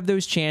going to have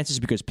those chances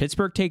because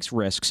Pittsburgh takes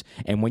risks,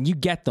 and when you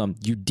get them,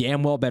 you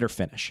damn well better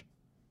finish.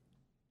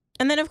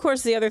 And then, of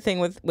course, the other thing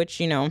with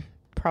which,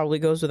 probably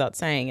goes without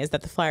saying is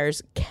that the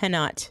Flyers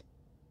cannot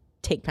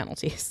take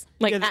penalties.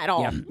 At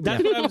all. Yeah,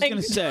 that's what I was going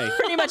to say.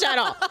 Pretty much at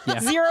all.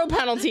 0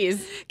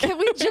 penalties. Can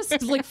we just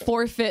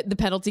forfeit the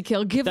penalty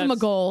kill? Give them a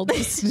goal. I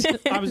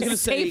was going to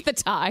say, save the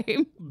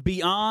time.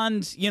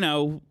 Beyond,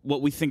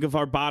 what we think of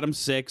our bottom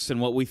 6 and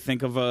what we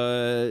think of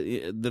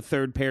the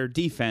third pair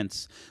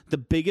defense, the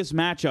biggest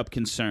matchup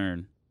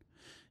concern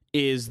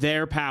is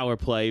their power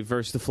play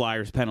versus the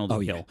Flyers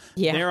penalty kill.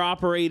 Yeah. They're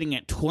operating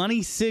at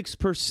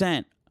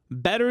 26%.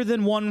 Better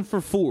than 1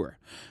 for 4.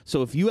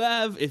 So if you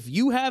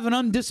have an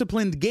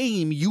undisciplined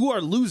game, you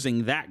are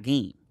losing that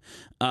game.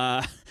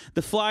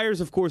 The Flyers,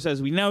 of course,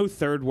 as we know,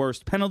 3rd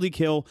worst penalty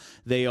kill.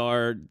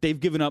 They've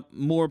given up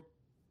more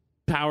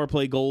power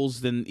play goals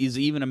than is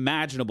even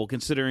imaginable,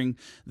 considering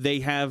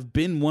they have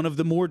been one of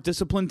the more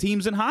disciplined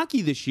teams in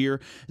hockey this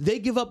year. They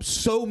give up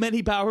so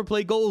many power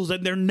play goals,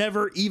 and they're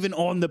never even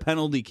on the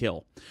penalty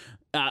kill.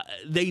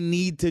 They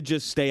need to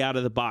just stay out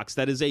of the box.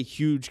 That is a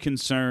huge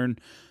concern,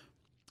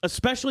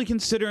 especially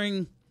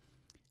considering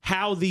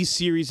how these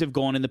series have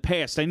gone in the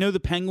past. I know the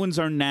Penguins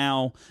are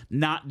now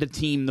not the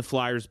team the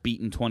Flyers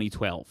beat in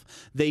 2012.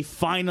 They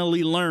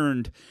finally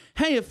learned,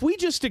 hey, if we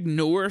just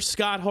ignore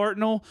Scott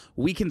Hartnell,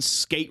 we can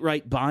skate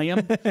right by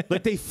him.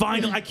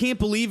 I can't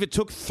believe it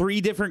took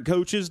 3 different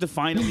coaches to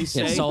finally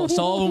say.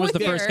 Sullivan was the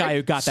first guy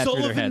who got that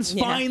through their heads.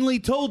 Sullivan finally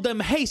told them,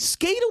 hey,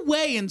 skate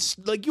away, and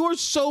you're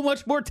so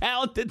much more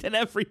talented than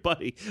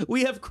everybody.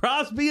 We have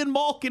Crosby and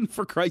Malkin,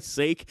 for Christ's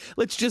sake.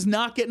 Let's just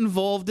not get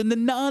involved in the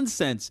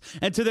nonsense.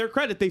 And to their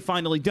credit, they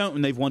finally don't,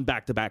 and they've won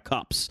back-to-back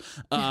cups.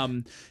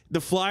 The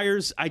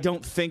Flyers, I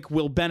don't think,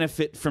 will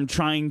benefit from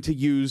trying to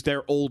use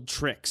their old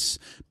tricks,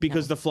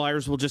 because the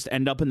Flyers will just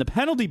end up in the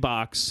penalty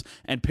box,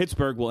 and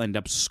Pittsburgh will end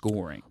up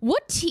scoring.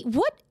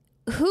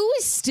 Who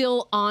is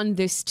still on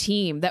this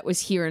team that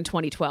was here in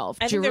 2012?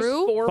 I think there's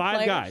 4 5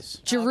 players.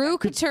 guys. Giroux,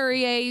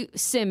 Couturier,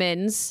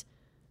 Simmons.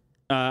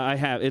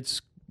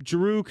 It's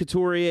Giroux,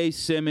 Couturier,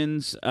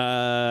 Simmons,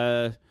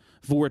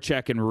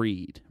 Voracek, and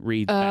Reed.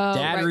 Reed's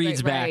back.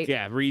 Reed's back. right.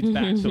 Yeah, Reed's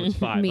back, so it's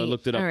 5. I Me.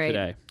 looked it up All right.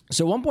 today.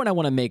 So one point I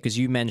want to make, because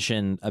you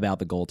mentioned about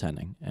the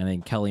goaltending, and I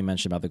think Kelly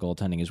mentioned about the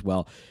goaltending as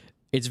well.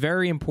 It's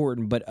very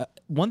important, but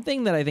one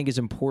thing that I think is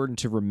important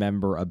to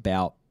remember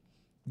about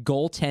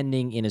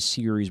goaltending in a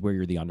series where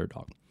you're the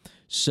underdog.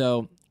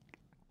 So,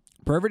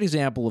 perfect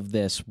example of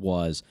this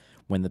was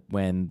when the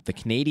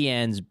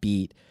Canadiens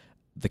beat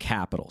the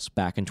Capitals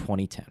back in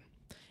 2010.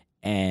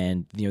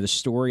 And the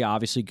story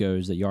obviously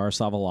goes that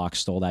Yaroslav Halak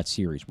stole that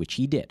series, which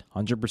he did,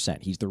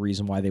 100%. He's the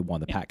reason why they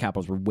won. The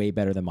Capitals were way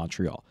better than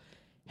Montreal.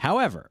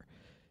 However,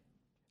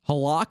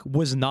 Halak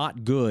was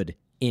not good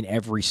in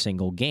every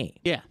single game.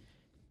 Yeah.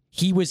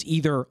 He was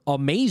either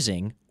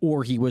amazing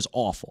or he was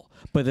awful.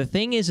 But the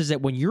thing is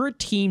that when you're a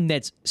team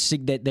that's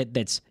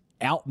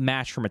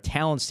outmatched from a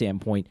talent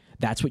standpoint,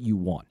 that's what you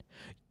want.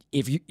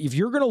 If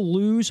you're going to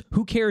lose,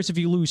 who cares if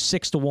you lose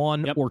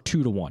 6-1 or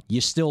 2-1? You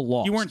still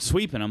lost. You weren't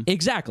sweeping them.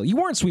 Exactly. You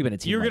weren't sweeping a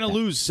team. You're like going to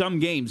that. lose some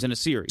games in a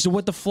series. So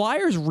what the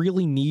Flyers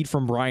really need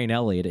from Brian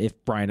Elliott, if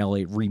Brian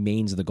Elliott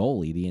remains the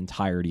goalie the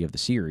entirety of the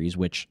series,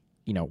 which,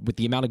 with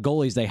the amount of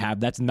goalies they have,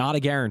 that's not a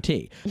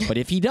guarantee. But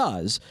if he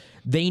does,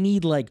 they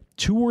need like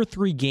 2 or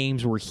 3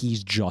 games where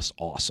he's just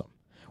awesome,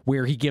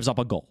 where he gives up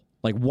a goal,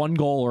 like 1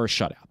 goal or a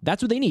shutout.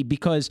 That's what they need,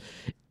 because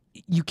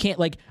you can't,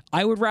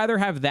 I would rather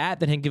have that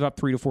than him give up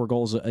 3 to 4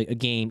 goals a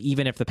game,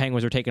 even if the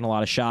Penguins are taking a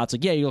lot of shots.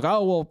 You're like,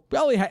 oh, well,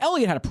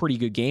 Elliott had a pretty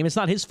good game. It's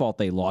not his fault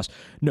they lost.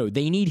 No,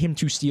 they need him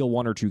to steal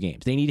 1 or 2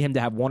 games. They need him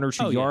to have 1 or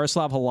 2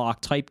 Yaroslav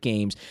Halak type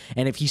games.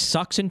 And if he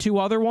sucks in 2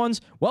 other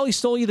ones, well, he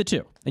stole you the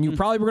 2. And you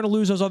probably were going to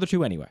lose those other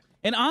 2 anyway.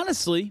 And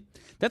honestly,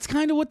 that's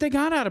kind of what they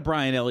got out of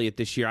Brian Elliott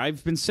this year.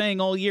 I've been saying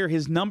all year,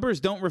 his numbers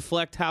don't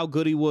reflect how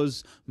good he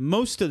was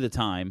most of the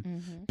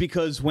time,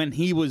 because when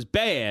he was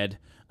bad,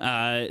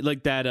 I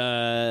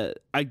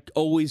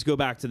always go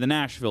back to the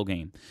Nashville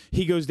game.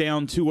 He goes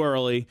down too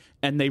early,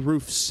 and they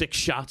roof 6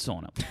 shots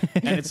on him.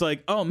 And it's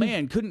like, oh,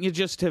 man, couldn't you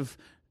just have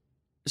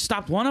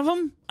stopped one of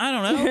them? I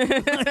don't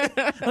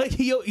know.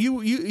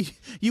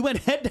 You went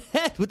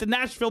head-to-head with the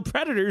Nashville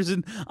Predators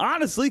and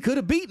honestly could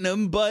have beaten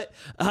them, but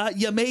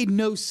you made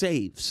no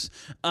saves.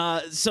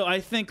 So I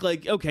think,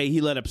 okay,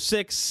 he let up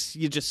 6.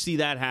 You just see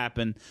that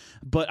happen.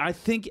 But I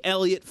think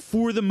Elliott,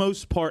 for the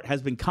most part,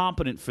 has been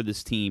competent for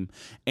this team.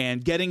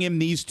 And getting him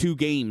these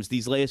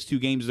last 2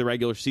 games of the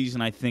regular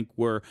season, I think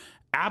were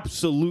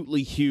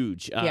absolutely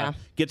huge.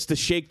 Gets to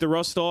shake the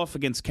rust off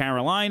against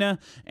Carolina,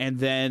 and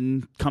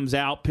then comes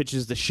out,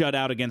 pitches the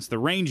shutout against the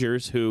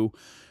Rangers, who,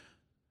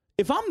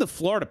 if I'm the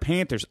Florida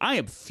Panthers, I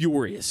am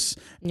furious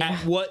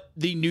at what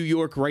the New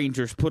York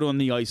Rangers put on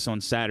the ice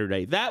on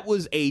Saturday. That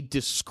was a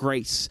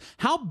disgrace.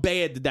 How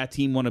bad did that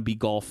team want to be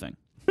golfing?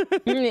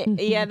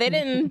 Yeah, they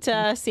didn't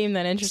seem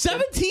that interested.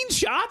 17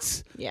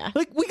 shots? Yeah.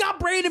 We got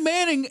Brandon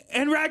Manning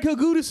and Radko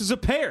Gudas as a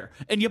pair,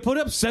 and you put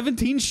up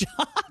 17 shots.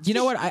 You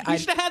know what? You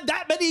should have had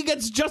that many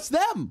against just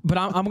them. But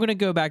I'm going to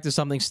go back to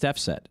something Steph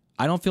said.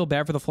 I don't feel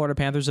bad for the Florida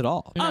Panthers at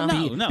all. No.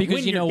 Because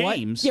win you know your what?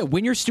 games. Yeah,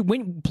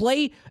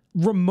 play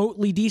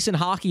remotely decent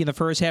hockey in the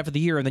first half of the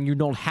year, and then you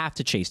don't have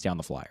to chase down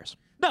the Flyers.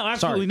 No,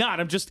 absolutely not.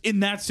 I'm just in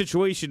that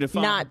situation.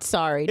 Not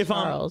sorry,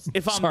 Charles.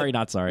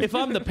 Not sorry. If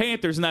I'm the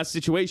Panthers in that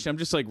situation, I'm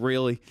just like,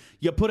 really?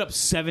 You put up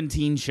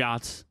 17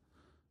 shots?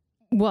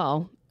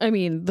 Well, I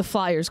mean, the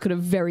Flyers could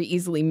have very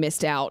easily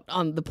missed out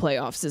on the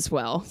playoffs as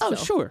well. Oh,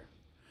 so. sure.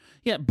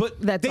 Yeah,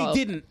 but they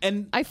didn't.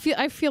 And I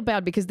feel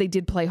bad because they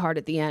did play hard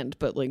at the end,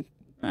 but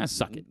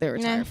suck it. they were a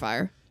tire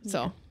fire.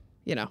 So,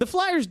 The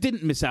Flyers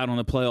didn't miss out on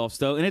the playoffs,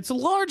 though, and it's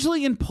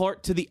largely in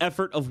part to the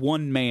effort of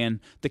one man,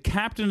 the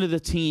captain of the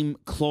team,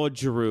 Claude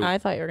Giroux. I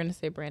thought you were going to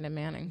say Brandon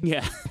Manning.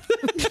 Yeah.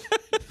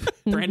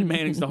 Brandon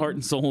Manning's the heart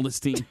and soul of this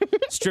team.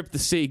 Strip the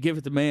C, give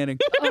it to Manning.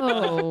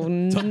 oh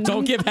no!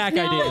 Don't give hack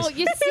ideas.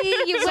 You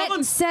see, you went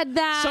and said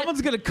that.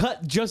 Someone's going to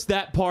cut just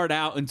that part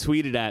out and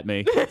tweet it at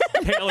me.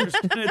 Taylor's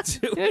going to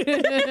do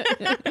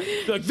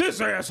it. Like,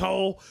 this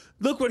asshole,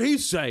 look what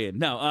he's saying.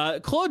 No,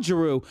 Claude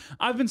Giroux,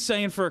 I've been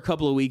saying for a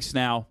couple of weeks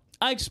now,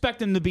 I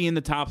expect him to be in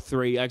the top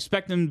 3. I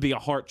expect him to be a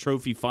Hart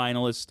Trophy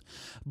finalist.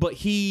 But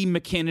he,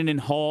 McKinnon, and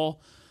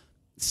Hall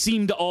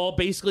seem to all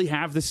basically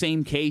have the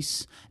same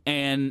case,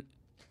 and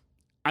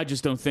I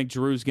just don't think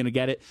Giroux's going to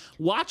get it.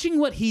 Watching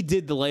what he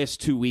did the last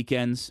 2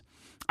 weekends,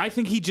 I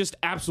think he just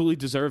absolutely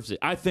deserves it.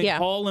 I think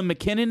Hall and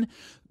McKinnon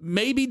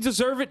maybe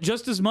deserve it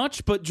just as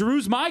much, but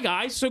Giroux's my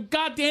guy, so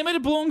goddamn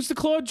it belongs to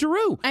Claude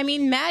Giroux. I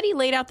mean, Maddie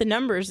laid out the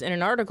numbers in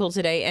an article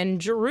today, and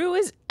Giroux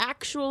is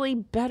actually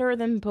better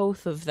than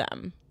both of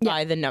them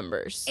by the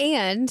numbers.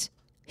 And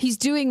he's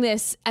doing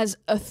this as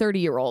a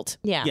 30-year-old.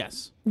 Yeah.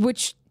 Yes.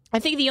 Which I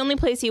think the only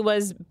place he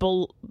was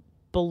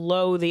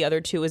below the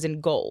other two is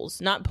in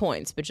goals. Not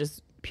points, but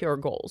just pure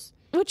goals.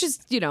 Which is,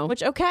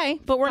 Which, okay,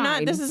 but we're not,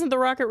 Fine. this isn't the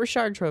Rocket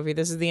Richard Trophy.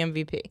 This is the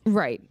MVP.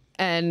 right.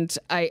 And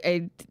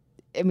I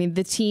mean,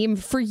 the team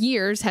for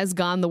years has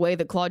gone the way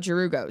that Claude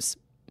Giroux goes.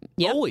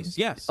 Yep. Always,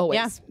 yes. Always.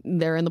 Yeah.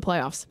 They're in the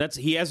playoffs.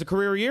 He has a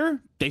career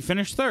year, they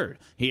finish 3rd.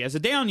 He has a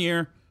down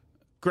year.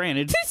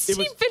 Granted, He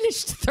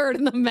finished 3rd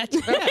in the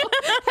Metro.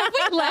 Have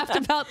we laughed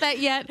about that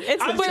yet?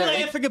 I've been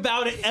laughing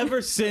about it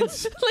ever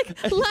since.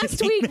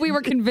 Last week we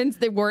were convinced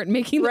they weren't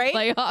making the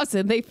playoffs,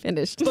 and they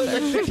finished.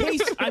 The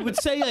case, I would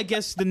say, I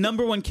guess, the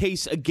number one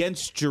case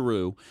against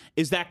Giroux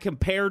is that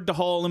compared to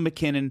Hall and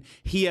McKinnon,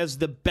 he has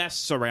the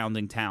best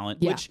surrounding talent,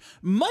 which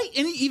might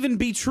even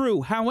be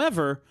true.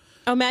 However,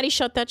 Oh, Maddie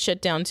shut that shit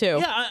down, too.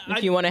 Yeah,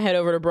 if you want to head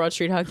over to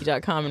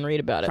BroadStreetHockey.com and read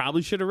about it.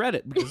 Probably should have read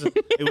it, because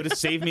it would have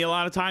saved me a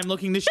lot of time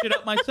looking this shit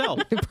up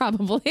myself.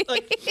 Probably.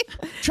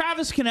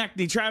 Travis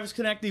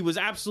Konechny was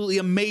absolutely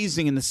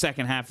amazing in the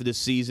second half of this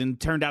season.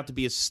 Turned out to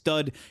be a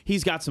stud.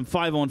 He's got some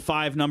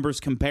 5-on-5 numbers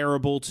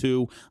comparable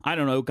to, I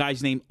don't know,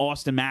 guys named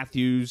Austin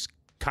Matthews,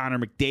 Connor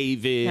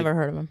McDavid. Never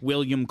heard of him.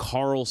 William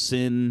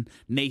Karlsson,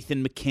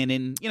 Nathan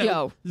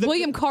McKinnon.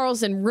 William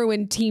Karlsson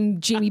ruined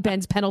Team Jamie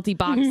Benn's penalty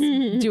box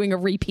doing a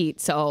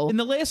repeat. So in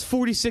the last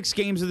 46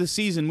 games of the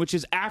season, which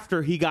is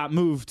after he got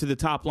moved to the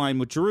top line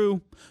with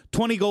Giroux,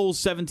 20 goals,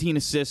 17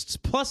 assists,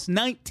 plus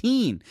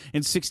 19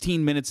 in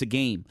 16 minutes a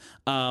game.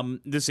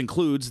 This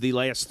includes the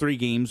last 3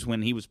 games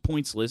when he was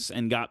pointsless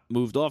and got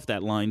moved off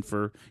that line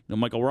for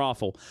Michael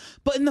Raffl.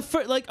 But in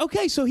the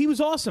so he was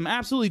awesome.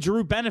 Absolutely,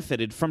 Giroux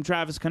benefited from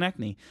Travis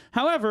Konechny.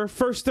 However,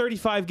 first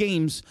 35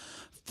 games,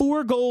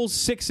 4 goals,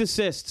 6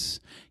 assists.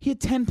 He had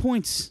 10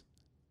 points.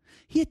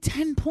 He had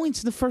 10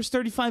 points in the first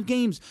 35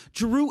 games.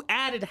 Giroux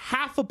added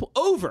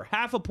over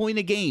half a point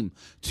a game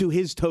to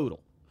his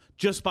total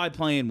just by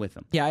playing with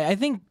him. Yeah, I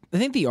think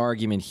the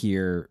argument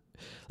here,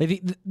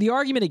 like the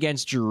argument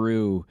against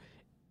Giroux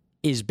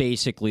is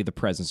basically the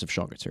presence of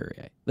Sean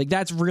Couturier. Like,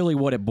 that's really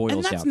what it boils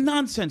down to. And that's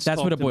nonsense.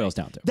 That's what it boils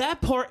down down to.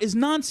 That part is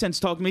nonsense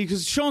talk to me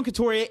because Sean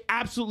Couturier,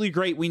 absolutely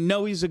great. We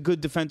know he's a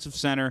good defensive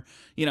center.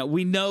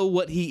 We know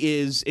what he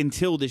is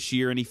until this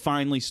year, and he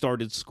finally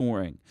started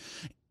scoring.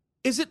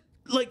 Is it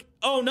like,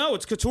 oh no,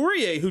 it's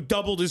Couturier who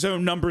doubled his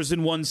own numbers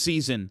in one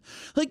season?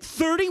 Like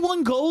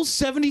 31 goals,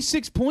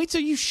 76 points? Are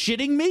you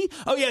shitting me?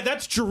 Oh yeah,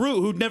 that's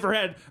Giroux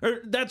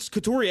that's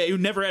Couturier who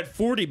never had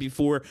 40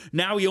 before.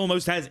 Now he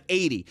almost has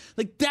 80.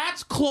 Like,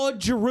 that's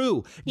Claude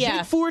Giroux.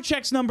 Yeah. Jake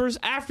Voracek's numbers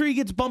after he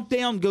gets bumped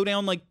down go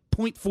down like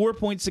 0.4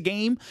 points a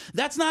game.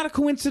 That's not a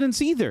coincidence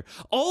either.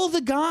 All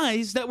the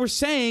guys that we're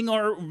saying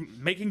are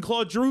making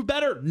Claude Giroux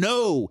better.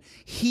 No,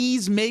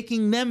 he's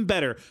making them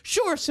better.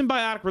 Sure,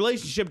 symbiotic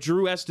relationship.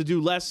 Giroux has to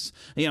do less,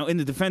 in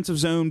the defensive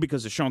zone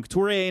because of Sean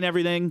Couturier and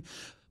everything.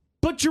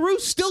 But Giroux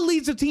still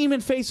leads the team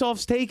in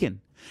faceoffs taken.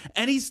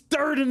 And he's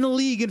 3rd in the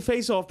league in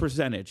faceoff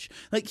percentage.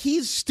 Like,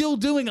 he's still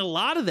doing a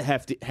lot of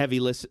the heavy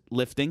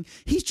lifting.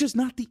 He's just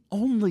not the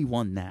only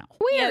one now.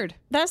 weird. Yeah,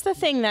 that's the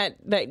thing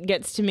that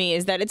gets to me,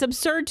 is that it's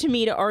absurd to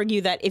me to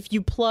argue that if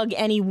you plug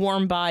any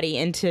warm body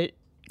into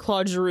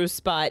Claude Giroux's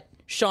spot,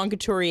 Sean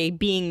Couturier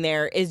being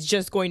there is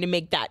just going to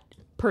make that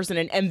person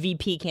an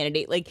MVP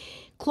candidate. Like,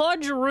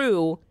 Claude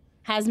Giroux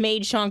has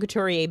made Sean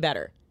Couturier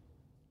better.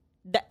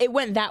 It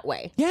went that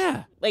way.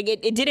 Yeah. Like,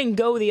 it didn't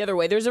go the other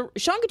way.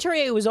 Sean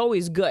Couturier was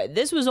always good.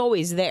 This was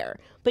always there.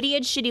 But he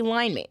had shitty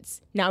line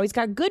mates. Now he's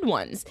got good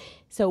ones.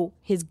 So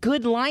his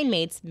good line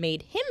mates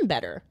made him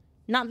better,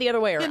 not the other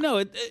way around. Yeah,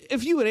 no,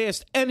 if you had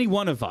asked any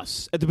one of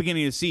us at the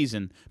beginning of the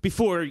season,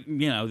 before,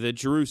 the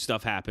Giroux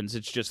stuff happens,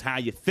 it's just how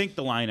you think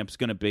the lineup's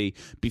going to be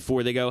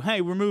before they go,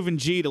 hey, we're moving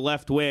G to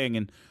left wing,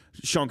 and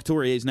Sean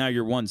Couturier is now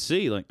your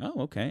 1C. Like,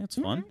 oh, okay, that's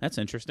fun. That's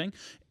interesting.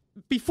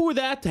 Before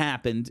that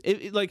happened,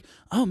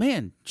 oh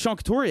man, Sean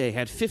Couturier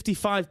had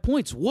 55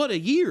 points. What a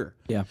year.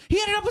 Yeah. He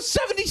ended up with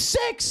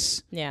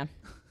 76. Yeah.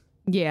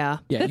 Yeah,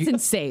 that's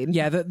insane.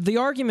 Yeah, the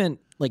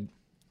argument, like,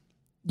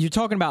 you're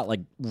talking about, like,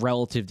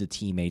 relative to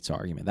teammates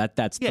argument.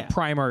 That's the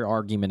primary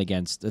argument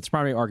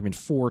primary argument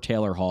for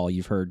Taylor Hall.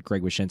 You've heard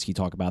Greg Wyshynski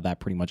talk about that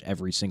pretty much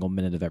every single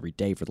minute of every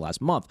day for the last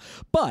month.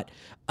 But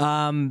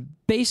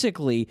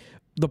basically,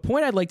 the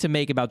point I'd like to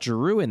make about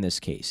Giroux in this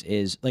case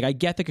is, like, I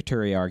get the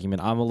Couturier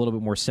argument. I'm a little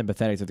bit more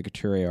sympathetic to the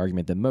Couturier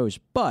argument than most.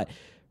 But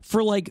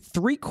for, like,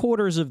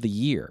 3/4 of the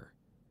year,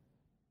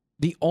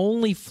 the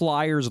only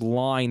Flyers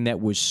line that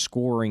was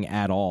scoring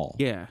at all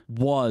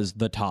was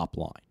the top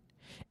line.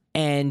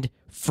 And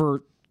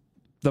for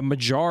the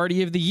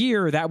majority of the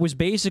year, that was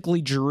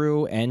basically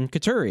Giroux and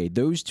Couturier.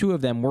 Those two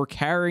of them were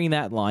carrying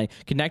that line.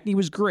 Konechny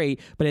was great,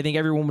 but I think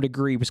everyone would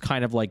agree was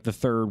kind of like the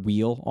third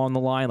wheel on the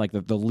line, like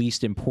the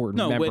least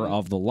important member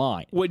of the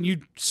line. When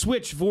you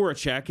switch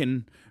Voracek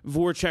and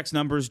Voracek's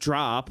numbers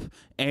drop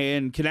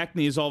and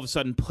Konechny is all of a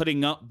sudden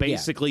putting up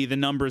basically the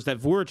numbers that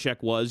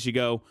Voracek was, you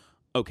go,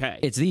 okay.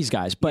 It's these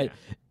guys. But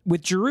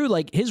with Giroux,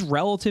 like, his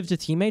relative to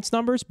teammates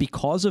numbers,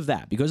 because of the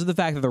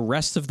fact that the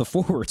rest of the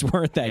forwards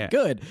weren't that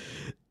good,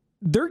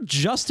 they're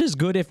just as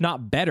good, if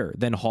not better,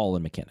 than Hall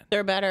and McKinnon.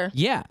 They're better.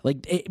 Yeah,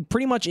 like,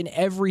 pretty much in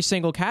every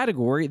single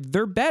category,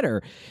 they're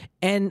better.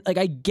 And, like,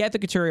 I get the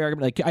Couturier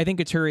argument. Like, I think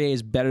Couturier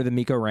is better than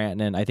Mikko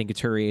Rantanen. I think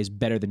Couturier is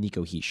better than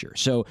Nico Hischier.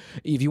 So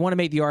if you want to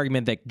make the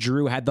argument that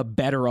Giroux had the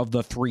better of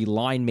the 3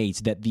 line mates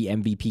that the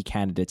MVP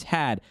candidates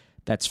had,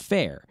 that's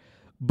fair.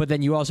 But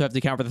then you also have to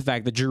account for the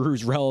fact that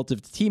Giroux's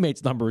relative to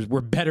teammates numbers were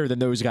better than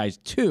those guys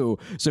too.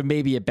 So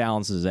maybe it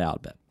balances out a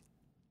bit.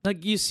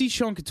 Like, you see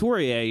Sean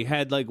Couturier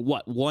had, like,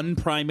 one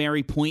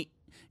primary point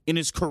in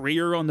his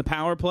career on the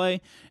power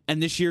play,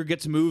 and this year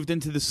gets moved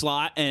into the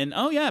slot, and,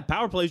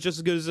 power play is just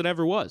as good as it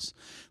ever was.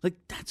 Like,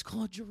 that's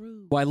Claude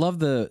Giroux. Well, I love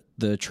the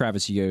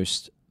Travis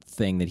Yost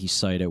thing that he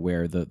cited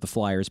where the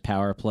Flyers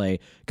power play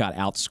got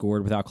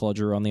outscored without Claude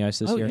Giroux on the ice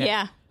this year.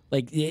 Yeah.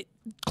 Like,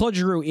 Claude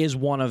Giroux is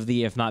one of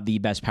the, if not the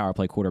best power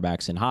play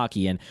quarterbacks in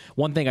hockey, and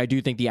one thing I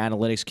do think the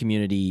analytics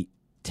community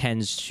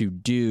tends to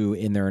do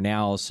in their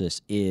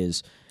analysis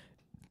is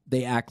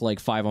they act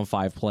like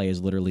 5-on-5 play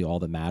is literally all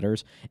that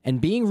matters. And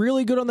being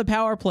really good on the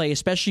power play,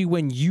 especially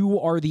when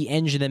you are the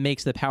engine that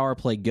makes the power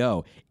play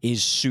go,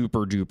 is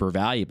super duper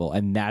valuable.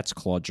 And that's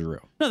Claude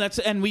Giroux. No,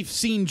 and we've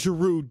seen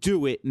Giroux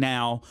do it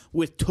now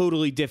with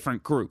totally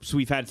different groups.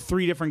 We've had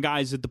 3 different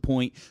guys at the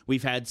point.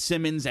 We've had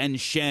Simmons and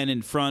Shen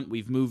in front.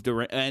 We've moved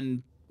around,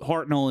 and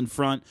Hartnell in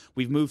front.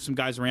 We've moved some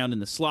guys around in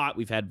the slot.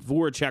 We've had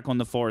Voracek on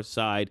the far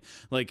side.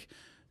 Like,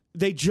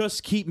 they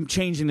just keep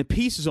changing the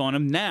pieces on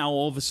him. Now,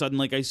 all of a sudden,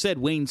 like I said,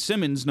 Wayne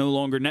Simmons no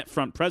longer net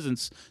front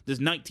presence. This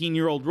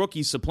 19-year-old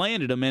rookie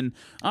supplanted him, and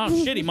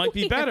shit, he might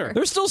be better.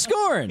 They're still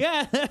scoring.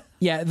 Yeah.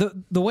 Yeah,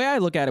 the way I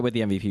look at it with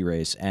the MVP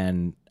race,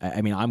 and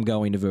I mean, I'm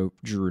going to vote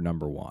Giroux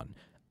number 1.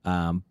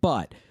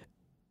 But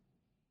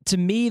to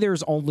me,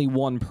 there's only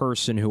one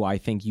person who I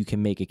think you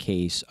can make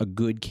a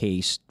good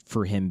case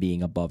for him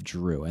being above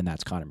Giroux, and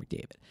that's Connor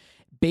McDavid.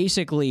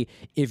 Basically,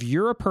 if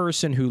you're a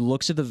person who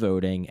looks at the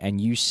voting and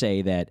you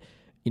say that,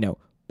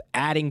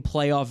 adding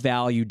playoff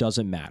value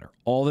doesn't matter.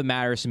 All that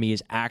matters to me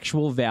is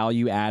actual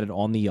value added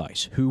on the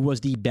ice. Who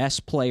was the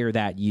best player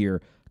that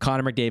year?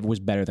 Connor McDavid was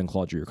better than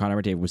Claude Giroux.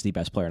 Connor McDavid was the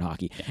best player in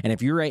hockey. And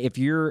if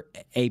you're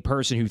a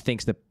person who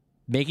thinks that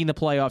making the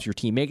playoffs, your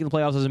team making the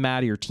playoffs doesn't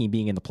matter, your team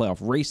being in the playoff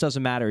race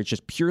doesn't matter, it's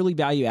just purely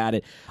value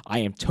added, I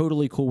am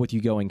totally cool with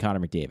you going Connor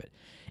McDavid.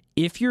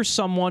 If you're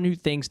someone who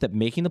thinks that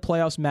making the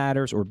playoffs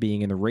matters or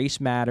being in the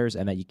race matters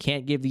and that you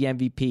can't give the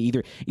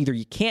MVP, either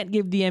you can't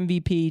give the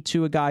MVP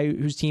to a guy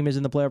whose team is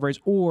in the playoff race,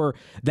 or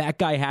that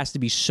guy has to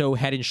be so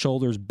head and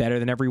shoulders better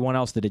than everyone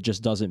else that it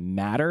just doesn't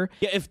matter.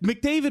 Yeah, if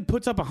McDavid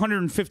puts up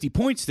 150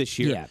 points this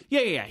year,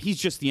 yeah, he's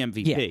just the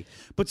MVP. Yeah.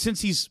 But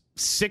since he's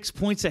 6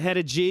 points ahead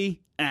of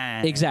G,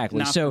 exactly.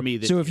 Not So for me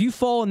if you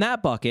fall in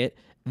that bucket,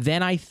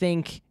 then I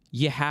think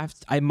you have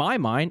to, in my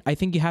mind, I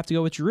think you have to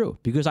go with Giroux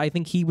because I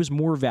think he was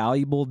more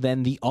valuable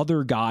than the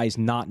other guys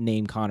not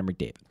named Connor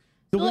McDavid.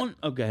 Go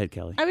ahead,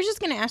 Kelly. I was just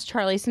going to ask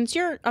Charlie, since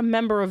you're a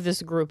member of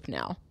this group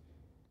now,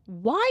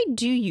 why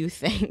do you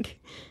think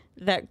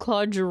that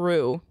Claude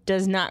Giroux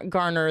does not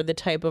garner the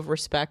type of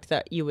respect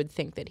that you would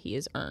think that he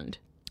has earned?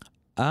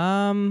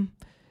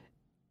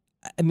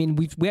 I mean,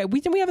 we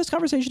have this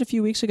conversation a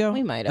few weeks ago.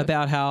 We might have.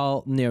 About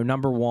how,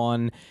 number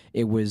 1,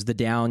 it was the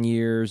down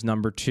years.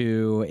 Number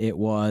 2, it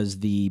was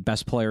the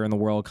best player in the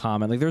world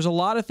comment. Like, there's a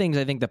lot of things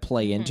I think that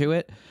play into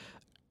it.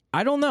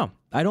 I don't know.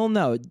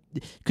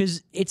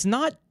 Because it's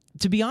not,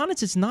 to be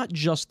honest, it's not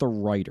just the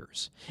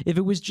writers. If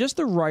it was just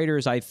the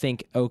writers, I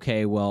think,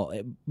 okay, well,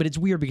 but it's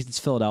weird because it's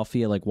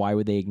Philadelphia. Like, why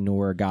would they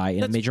ignore a guy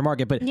in a major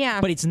market? But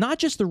it's not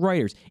just the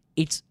writers.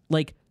 It's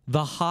like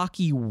the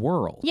hockey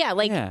world. Yeah,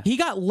 he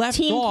got left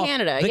Team off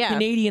Canada, the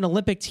Canadian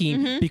Olympic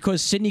team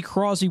because Sidney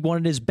Crosby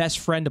wanted his best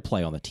friend to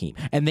play on the team.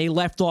 And they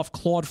left off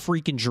Claude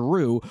freaking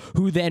Giroux,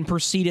 who then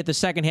proceeded the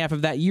second half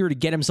of that year to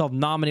get himself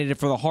nominated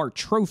for the Hart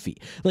Trophy.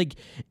 Like,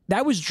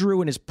 that was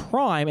Giroux in his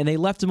prime, and they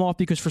left him off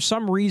because for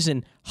some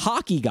reason,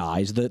 hockey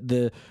guys,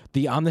 the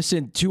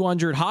omniscient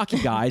 200 hockey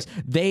guys,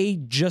 they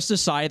just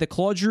decided that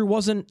Claude Giroux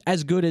wasn't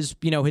as good as,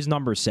 his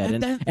numbers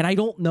said. And I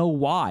don't know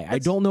why. I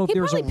don't know if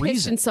there's a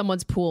reason. In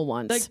someone's pool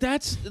once. Like,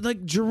 that's like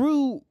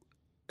Giroux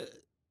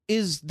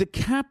is the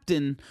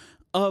captain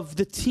of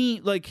the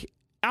team. Like,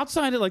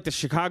 outside of like the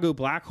Chicago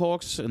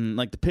Blackhawks and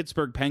like the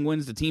Pittsburgh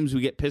Penguins, the teams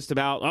we get pissed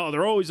about. Oh,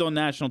 they're always on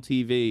national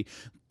TV.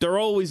 They're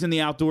always in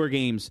the outdoor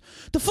games.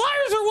 The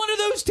Flyers are one of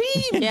those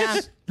teams. Yeah.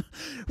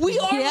 We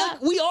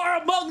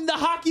are among the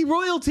hockey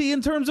royalty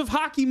in terms of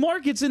hockey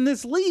markets in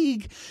this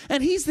league,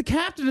 and he's the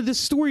captain of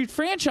this storied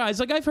franchise.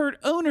 Like, I've heard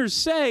owners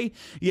say,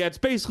 yeah, it's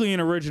basically an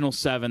original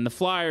 7. The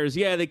Flyers,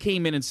 yeah, they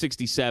came in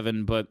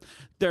 67, but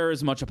they're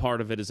as much a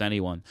part of it as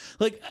anyone.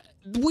 Like,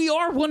 we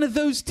are one of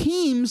those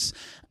teams.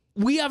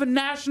 We have a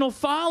national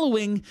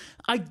following.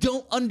 I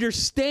don't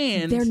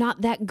understand. They're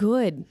not that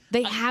good.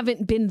 They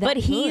haven't been that good. But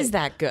he's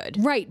that good.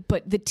 Right,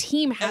 but the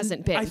team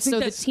hasn't been.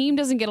 So the team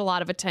doesn't get a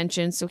lot of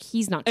attention, so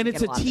he's not going to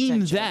get a lot of attention.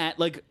 And it's a team that,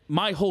 like,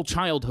 my whole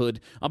childhood,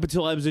 up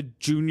until I was a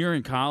junior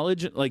in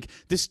college, like,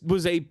 this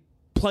was a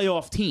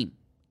playoff team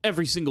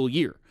every single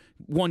year.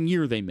 1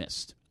 year they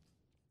missed.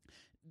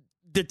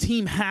 The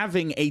team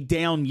having a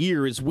down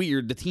year is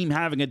weird. The team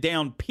having a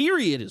down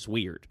period is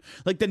weird.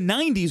 Like, the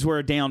 90s were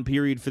a down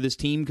period for this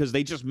team because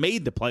they just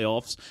made the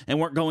playoffs and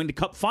weren't going to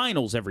cup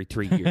finals every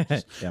 3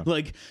 years. Yeah.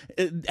 Like,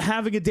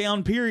 having a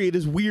down period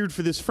is weird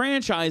for this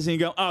franchise, and you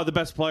go, oh, the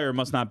best player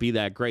must not be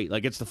that great.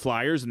 Like, it's the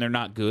Flyers and they're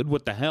not good.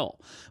 What the hell?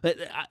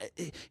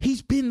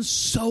 He's been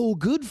so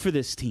good for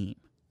this team.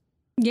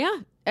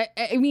 Yeah.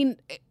 I mean,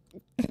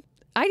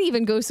 I'd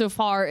even go so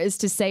far as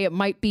to say it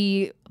might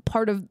be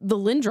part of the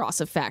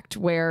Lindros effect,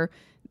 where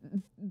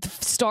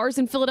stars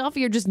in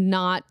Philadelphia are just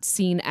not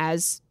seen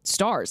as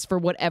stars for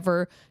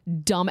whatever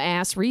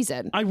dumbass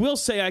reason. I will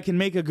say I can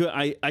make a good...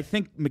 I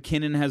think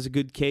McKinnon has a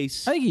good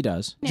case. I think he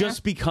does.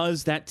 Just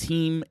because that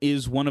team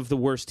is one of the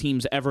worst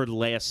teams ever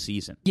last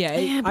season.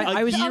 Yeah,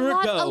 I was a year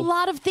ago. A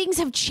lot of things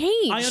have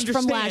changed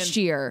from last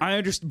year. I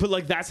understand, but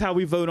like, that's how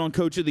we vote on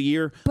Coach of the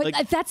Year. But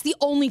like, that's the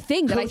only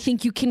thing that I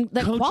think you can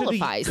that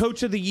qualifies.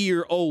 Coach of the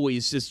Year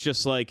always is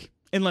just like,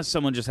 Unless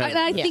someone just has. And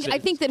I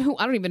think that I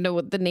don't even know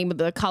what the name of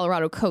the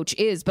Colorado coach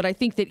is, but I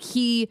think that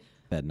he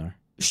Bednar.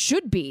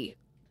 should be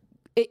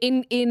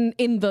in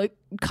the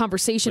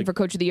conversation for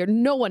Coach of the Year.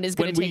 No one is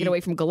going to take it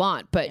away from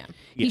Gallant, but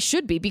he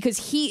should be,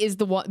 because he is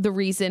the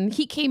reason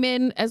he came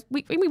in. As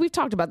we've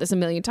talked about this a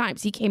million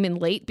times. He came in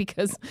late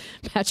because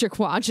Patrick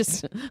Waugh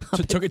just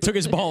took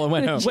his ball and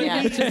went home.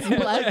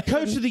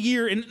 Coach of the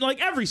Year in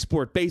like every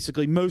sport,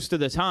 basically most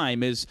of the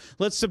time, is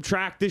let's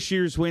subtract this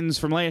year's wins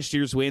from last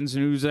year's wins,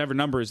 and whoever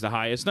number is the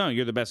highest. No,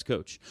 you're the best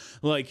coach.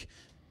 Like,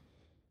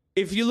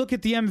 if you look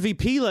at the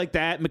MVP like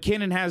that,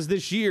 McKinnon has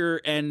this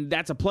year, and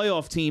that's a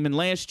playoff team. And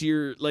last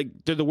year, like,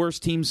 they're the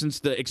worst team since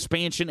the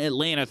expansion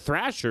Atlanta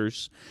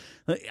Thrashers.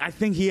 I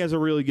think he has a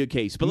really good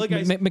case. But like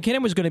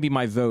McKinnon was going to be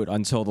my vote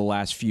until the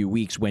last few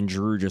weeks when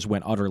Giroux just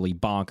went utterly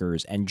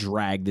bonkers and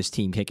dragged this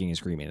team kicking and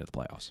screaming into the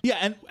playoffs. Yeah,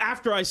 and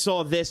after I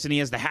saw this, and he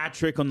has the hat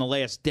trick on the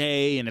last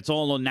day, and it's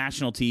all on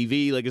national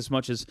TV, like as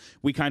much as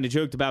we kind of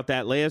joked about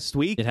that last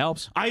week. It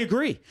helps. I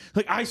agree.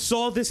 Like, I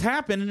saw this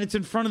happen, and it's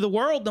in front of the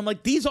world, and I'm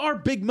like, these are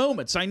big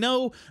moments. I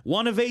know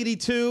 1 of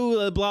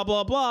 82, blah,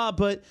 blah, blah,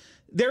 but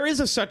there is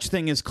a such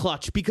thing as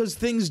clutch, because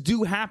things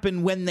do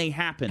happen when they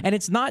happen. And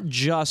it's not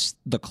just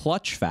the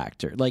clutch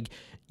factor. Like,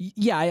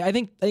 yeah, I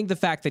think the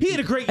fact that he had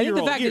a great year. I think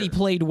the fact that he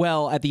played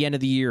well at the end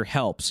of the year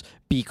helps,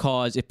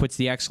 because it puts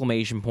the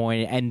exclamation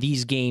point, and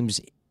these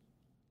games,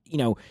 you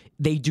know,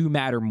 they do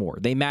matter more.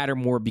 They matter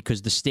more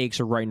because the stakes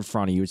are right in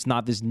front of you. It's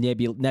not this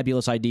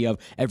nebulous idea of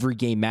every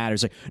game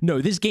matters. Like,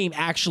 no, this game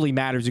actually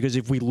matters, because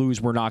if we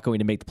lose, we're not going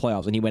to make the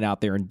playoffs. And he went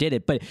out there and did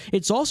it. But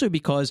it's also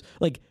because,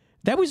 like,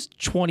 that was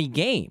 20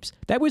 games.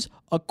 That was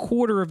a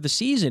quarter of the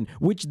season,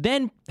 which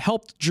then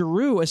helped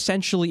Giroux,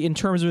 essentially, in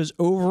terms of his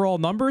overall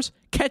numbers,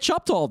 catch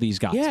up to all these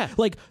guys. Yeah.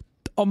 Like,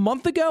 a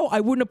month ago, I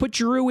wouldn't have put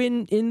Giroux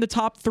in the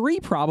top 3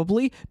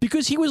 probably,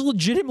 because he was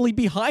legitimately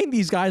behind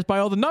these guys by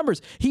all the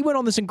numbers. He went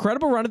on this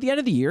incredible run at the end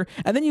of the year,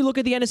 and then you look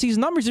at the end of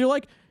season numbers, and you're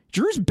like,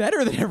 Giroux's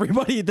better than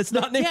everybody that's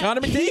not named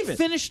Connor McDavid. He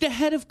finished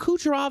ahead of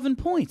Kucherov in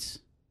points.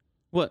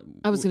 What?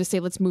 I was going to say,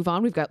 let's move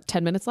on. We've got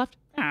 10 minutes left.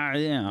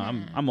 Yeah,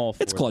 I'm all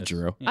for It's Claude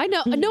Giroux. I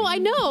know. No, I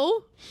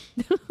know.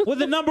 With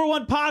the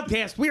 #1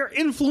 podcast, we are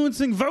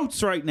influencing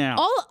votes right now.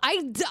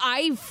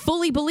 I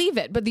fully believe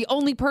it, but the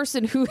only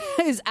person who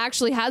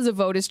actually has a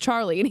vote is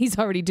Charlie, and he's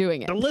already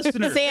doing it. The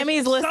listener.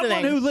 Sammy's listening.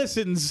 Someone who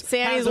listens.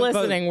 Sammy's has a vote.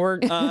 listening. We're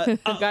got to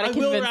convince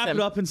him. I will wrap it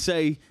up and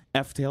say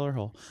F. Taylor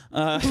Hall.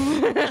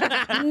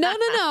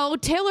 No.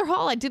 Taylor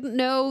Hall, I didn't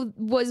know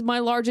was my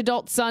large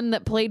adult son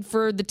that played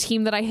for the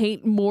team that I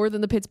hate more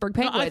than the Pittsburgh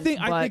Penguins. I think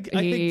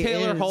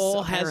Taylor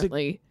Hall has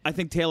I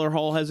think Taylor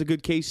Hall has a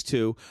good case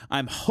too.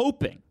 I'm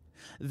hoping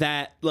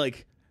that,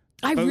 like,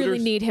 I voters, really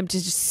need him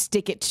to just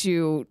stick it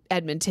to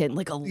Edmonton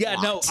like a lot. Yeah,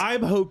 no,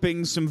 I'm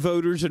hoping some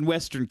voters in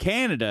Western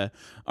Canada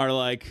are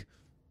like,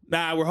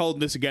 nah, we're holding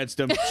this against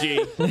them.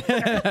 Gee,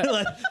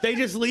 like, they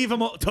just leave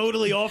them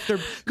totally off their,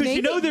 because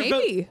you know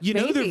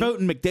they're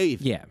voting McDavid.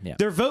 Yeah,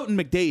 they're voting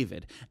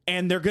McDavid,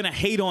 and they're gonna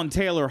hate on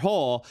Taylor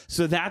Hall,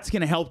 so that's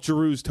gonna help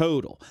Giroux's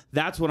total.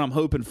 That's what I'm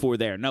hoping for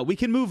there. No, we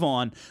can move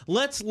on.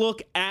 Let's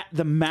look at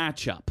the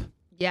matchup.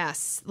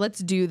 Yes, let's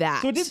do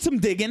that. So I did some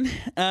digging.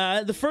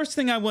 The first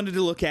thing I wanted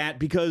to look at,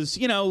 because,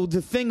 you know,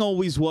 the thing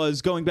always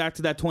was, going back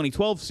to that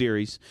 2012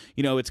 series,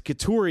 you know, it's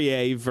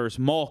Couturier versus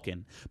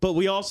Malkin. But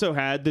we also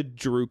had the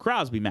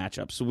Giroux-Crosby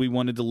matchup, so we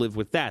wanted to live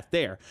with that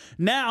there.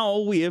 Now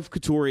we have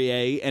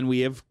Couturier and we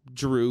have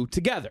Giroux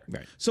together.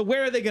 Right. So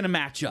where are they going to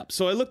match up?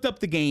 So I looked up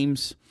the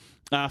games.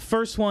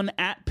 First one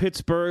at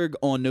Pittsburgh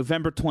on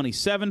November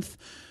 27th.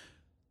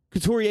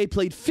 Couturier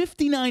played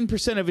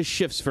 59% of his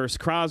shifts versus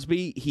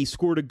Crosby. He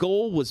scored a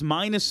goal, was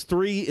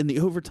 -3 in the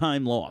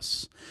overtime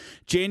loss.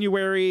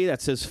 January,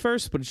 that says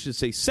first, but it should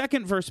say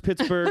second versus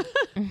Pittsburgh.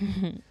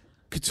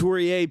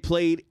 Couturier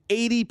played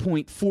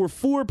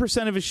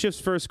 80.44% of his shifts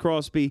versus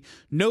Crosby.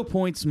 No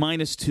points,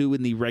 -2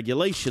 in the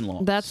regulation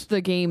loss. That's the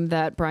game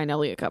that Brian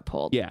Elliott got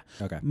pulled. Yeah.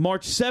 Okay.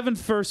 March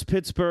 7th versus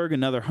Pittsburgh,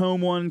 another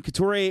home one.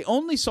 Couturier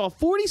only saw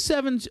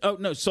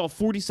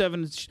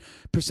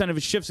 47% of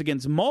his shifts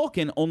against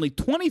Malkin, only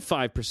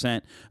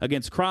 25%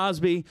 against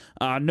Crosby.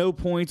 No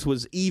points,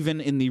 was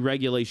even in the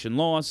regulation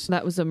loss.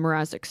 That was a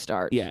Mrazek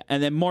start. Yeah,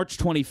 and then March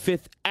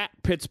 25th at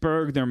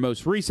Pittsburgh, their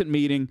most recent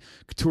meeting,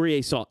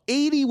 Couturier saw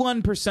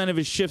 81% of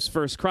his shifts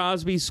versus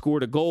Crosby,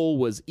 scored a goal,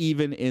 was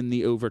even in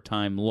the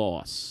overtime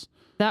loss.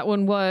 That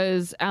one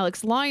was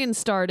Alex Lyon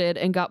started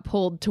and got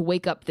pulled to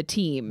wake up the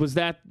team. Was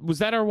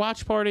that our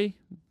watch party?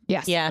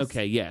 Yes.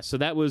 Okay, yeah. So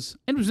that was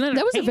an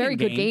a very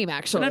good game,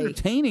 actually. An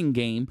entertaining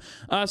game.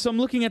 So I'm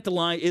looking at the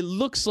line. It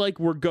looks like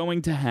we're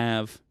going to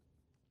have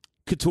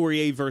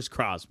Couturier versus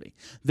Crosby.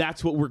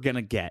 That's what we're going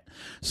to get.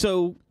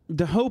 So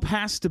the hope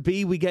has to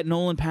be we get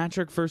Nolan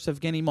Patrick versus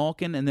Evgeny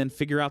Malkin and then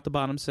figure out the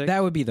bottom six.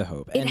 That would be the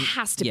hope. It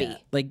has to be.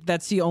 Like,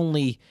 that's the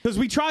only... Because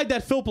we tried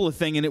that Filppula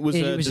thing and it was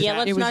It was Yeah,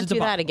 let's it was not a do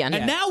debacle. that again.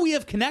 And now we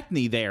have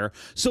Konechny there,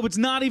 so it's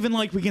not even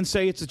like we can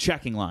say it's a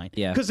checking line.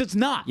 Yeah. Because it's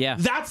not. Yeah.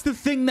 That's the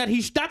thing that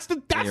that's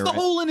the you're right.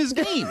 hole in his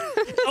game.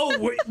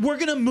 We're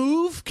going to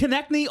move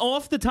Konechny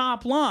off the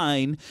top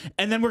line,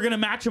 and then we're going to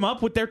match him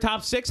up with their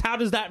top six? How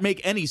does that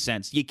make any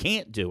sense? You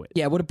can't do it.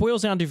 Yeah, what it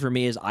boils down to for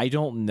me is I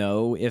don't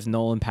know if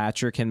Nolan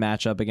Patrick can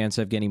match up against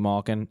Evgeny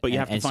Malkin But you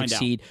have to and find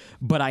succeed,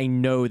 but I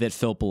know that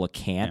Filppula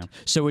can't. Yeah.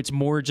 So it's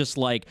more just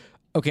like,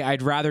 okay,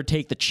 I'd rather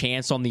take the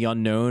chance on the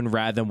unknown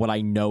rather than what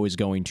I know is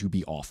going to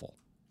be awful.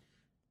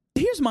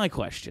 Here's my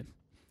question.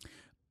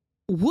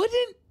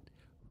 Wouldn't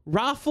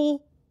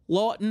Raffle,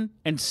 Lawton,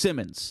 and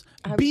Simmons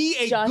be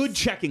a just- good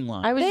checking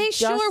line? I was They just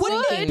sure Wouldn't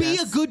would. it thinking be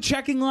a this. good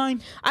checking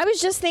line? I was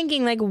just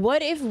thinking, like,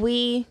 what if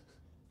we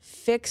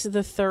fix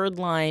the third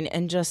line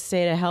and just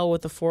say to hell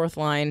with the fourth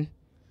line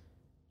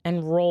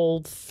and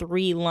rolled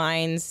 3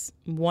 lines,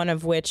 one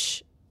of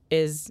which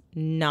is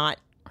not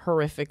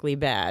horrifically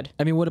bad?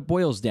 I mean, what it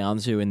boils down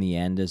to in the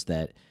end is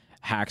that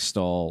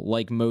Hackstall,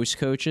 like most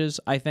coaches,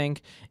 I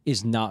think,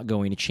 is not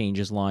going to change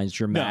his lines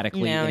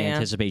dramatically No, in yeah.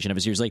 anticipation of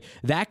a series. Like,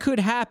 that could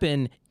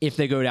happen if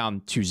they go down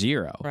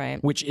 2-0,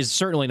 Right. which is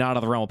certainly not out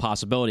of the realm of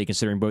possibility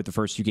considering both the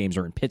first 2 games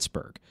are in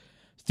Pittsburgh.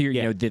 You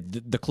know,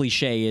 the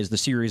cliche is the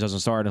series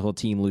doesn't start until a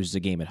team loses a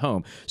game at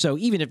home. So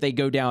even if they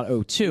go down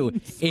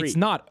 0-2, it's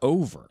not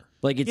over.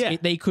 Like,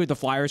 the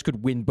Flyers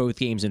could win both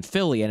games in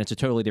Philly, and it's a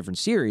totally different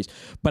series.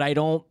 But I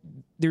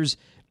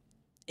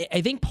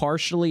think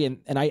partially, and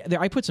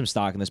I put some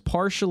stock in this,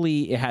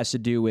 partially it has to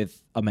do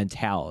with a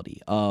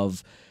mentality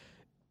of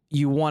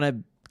you want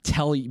to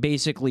tell,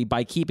 basically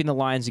by keeping the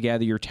lines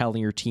together, you're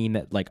telling your team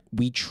that, like,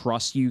 we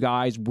trust you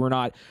guys. We're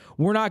not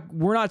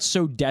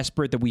so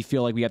desperate that we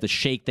feel like we have to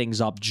shake things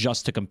up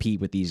just to compete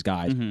with these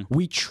guys.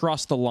 We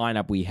trust the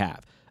lineup we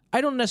have.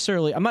 I'm not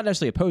necessarily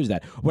opposed to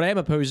that. What I am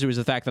opposed to is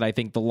the fact that I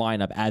think the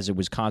lineup as it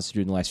was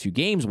constituted in the last few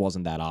games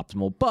wasn't that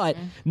optimal. But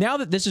now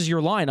that this is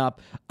your lineup,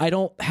 I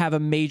don't have a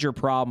major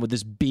problem with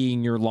this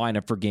being your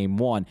lineup for game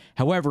 1.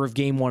 However, if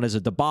game 1 is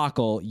a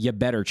debacle, you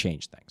better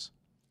change things.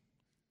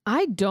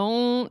 I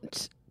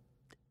don't.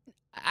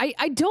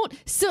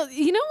 So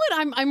you know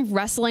what I'm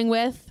wrestling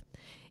with?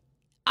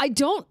 I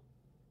don't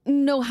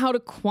know how to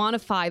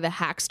quantify the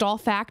Hackstall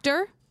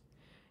factor.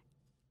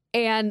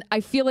 And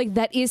I feel like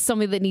that is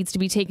something that needs to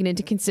be taken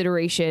into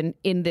consideration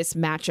in this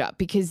matchup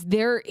because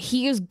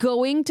he is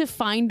going to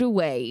find a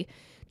way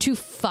to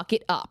fuck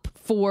it up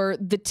for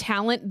the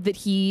talent that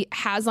he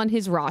has on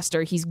his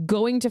roster. He's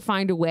going to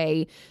find a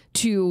way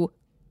to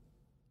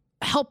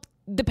help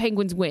the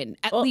Penguins win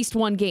at least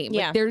one game.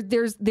 Yeah. Like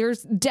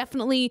there's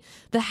definitely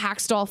the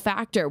Hackstall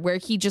factor where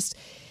he just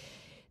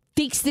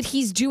thinks that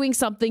he's doing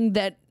something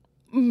that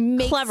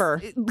makes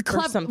Clever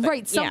or something.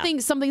 Right.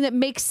 Something that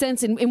makes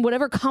sense in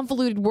whatever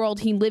convoluted world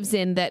he lives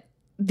in, that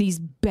these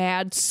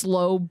bad,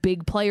 slow,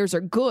 big players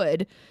are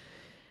good.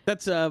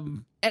 That's I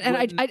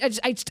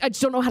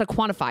just don't know how to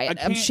quantify it.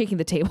 I'm shaking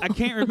the table. I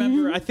can't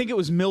remember. I think it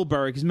was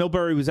Milbury because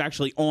Milbury was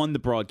actually on the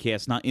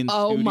broadcast, not in the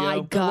Oh studio. my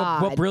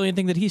God. What brilliant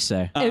thing did he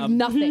say? I have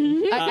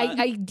nothing.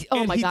 Oh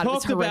And my he God,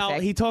 it's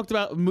horrific. He talked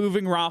about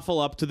moving Raffle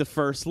up to the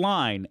first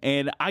line,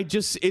 and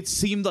it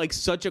seemed like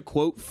such a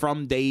quote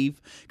from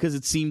Dave because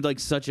it seemed like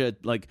such a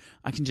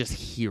I can just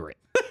hear it.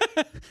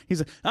 He's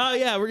like, oh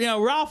yeah,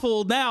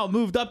 Raffle now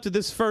moved up to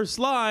this first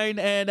line,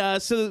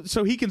 and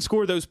so he can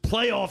score those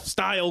playoff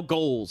style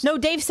goals. No,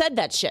 Dave said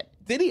that shit.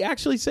 Did he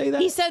actually say that?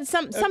 He said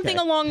something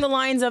along the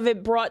lines of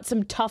it brought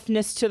some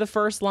toughness to the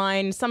first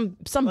line, some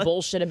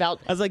bullshit about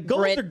I was like,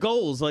 goals grit. are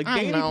goals. Like, I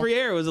don't Danny know.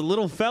 Briere was a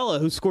little fella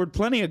who scored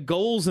plenty of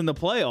goals in the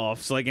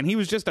playoffs. Like, and he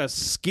was just a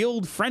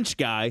skilled French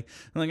guy.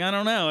 Like, I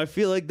don't know. I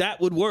feel like that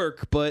would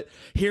work, but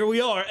here we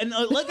are. And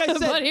like I said,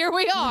 But here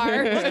we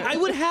are. I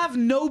would have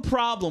no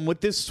problem with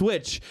this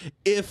switch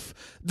if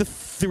the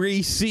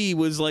 3C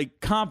was like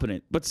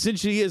competent. But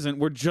since she isn't,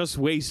 we're just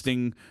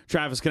wasting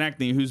Travis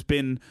Konechny, who's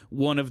been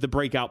one of the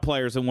breakout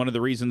players and one of the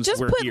reasons Just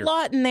we're put here.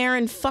 Lawton there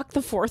and fuck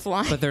the fourth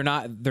line. But they're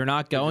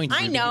not going to.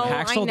 I know,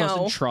 Hackstall I know,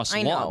 doesn't trust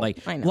I know, Lawton.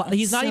 Like, I know.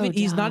 he's not So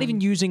even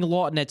dumb. using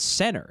Lawton at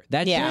center.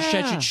 That Yeah.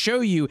 should show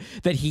you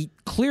that he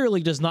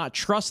clearly does not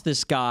trust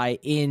this guy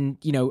in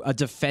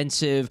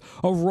a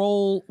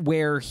role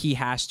where he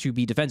has to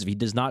be defensive. He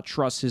does not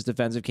trust his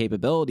defensive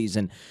capabilities,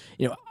 and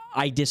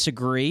I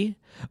disagree.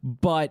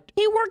 But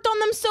he worked on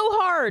them so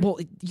hard. well,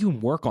 you can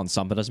work on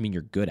something, doesn't mean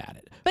you're good at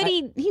it. but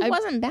he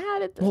wasn't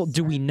bad at this. Well,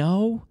 do we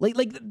know? Like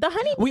The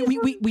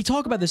Honeybees we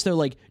talk about this though.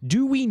 Like,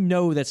 do we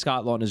know that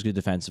Scott Lawton is good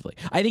defensively?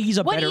 I think he's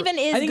a What better. even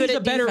is I think good he's a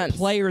at better defense?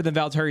 player than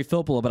Valtteri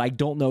Filppula, but I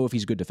don't know if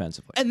he's good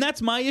defensively. And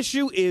that's my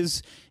issue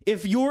is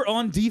if you're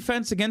on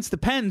defense against the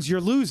Pens,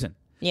 you're losing.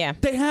 Yeah.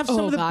 They have some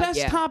Oh, of the God, best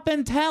yeah.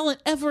 top-end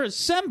talent ever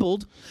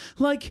assembled.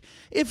 Like,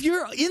 if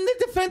you're in the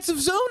defensive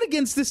zone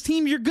against this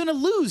team, you're going to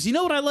lose. You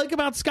know what I like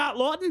about Scott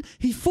Lawton?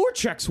 He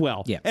forechecks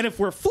well. Yeah. And if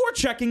we're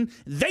forechecking,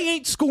 they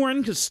ain't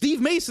scoring because Steve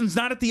Mason's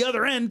not at the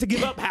other end to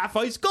give up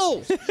half-ice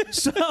goals.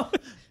 So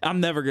I'm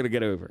never going to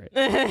get over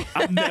it.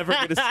 I'm never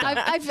going to stop.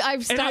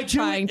 I've stopped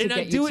trying to and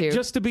I get do you it to.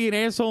 just to be an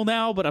asshole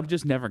now, but I'm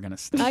just never going to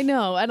stop. I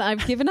know, and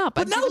I've given up.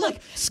 But I've no, given like,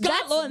 up.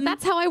 Scott Lawton-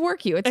 That's how I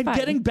work you. It's And fine.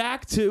 getting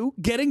back to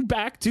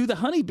the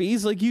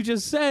Honeybees, like you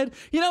just said,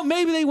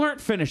 maybe they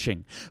weren't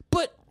finishing,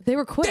 but They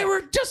were quick. They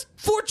were just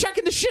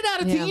forechecking the shit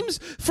out of Yeah. teams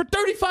for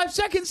 35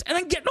 seconds and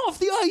then getting off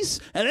the ice,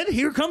 and then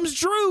here comes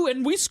Drew,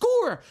 and we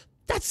score.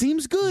 That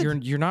seems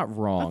good. You're not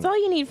wrong. That's all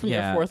you need from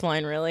Yeah. your fourth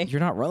line, really. You're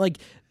not wrong. Like,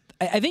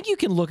 I think you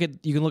can look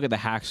at the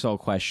Hacksaw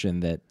question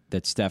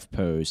that Steph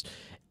posed,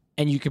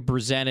 and you could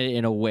present it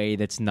in a way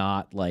that's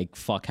not like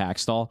fuck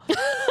Hacksaw.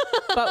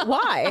 But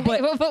why?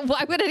 but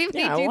why would anybody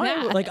Yeah, do why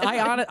that? would- Like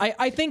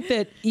I think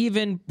that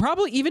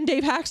probably even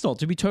Dave Hacksaw,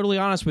 to be totally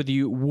honest with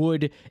you,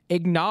 would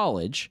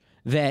acknowledge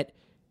that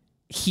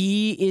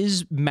he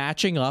is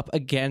matching up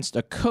against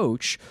a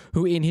coach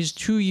who in his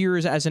 2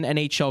 years as an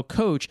NHL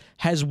coach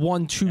has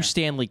won 2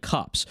 Stanley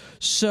Cups.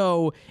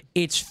 So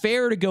it's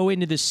fair to go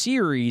into the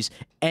series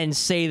and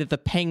say that the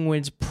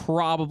Penguins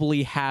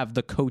probably have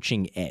the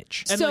coaching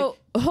edge. So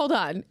hold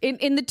on.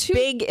 In the two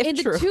Big if in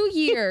the true. 2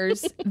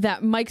 years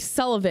that Mike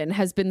Sullivan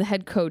has been the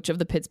head coach of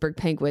the Pittsburgh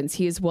Penguins,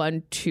 he has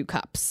won 2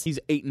 cups. He's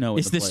 8-0.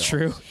 Is this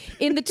true?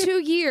 In the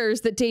 2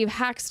 years that Dave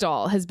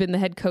Hackstall has been the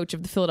head coach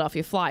of the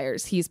Philadelphia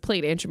Flyers, he's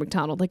played Andrew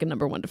McDonald like a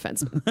number 1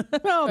 defenseman.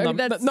 Well,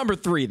 that's- number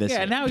 3 this Yeah,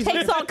 year. now he's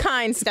Takes all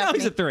kinds, Now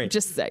he's Stephanie. a 3.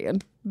 Just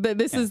saying. But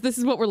this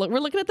is what we're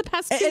looking at the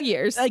past 2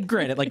 years.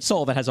 Granted, like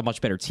Sullivan has a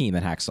much better team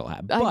than Hacksaw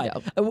had.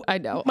 I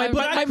know. My, I'm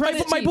but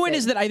not my point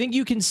is that I think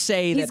you can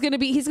say he's that. gonna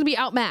be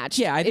outmatched.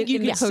 Yeah, I think you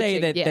in can say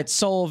coaching, that yeah. that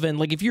Sullivan,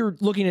 like if you're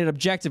looking at it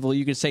objectively,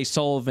 you can say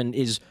Sullivan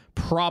is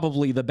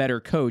probably the better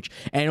coach,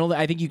 and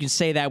I think you can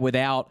say that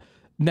without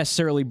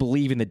necessarily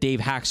believing that Dave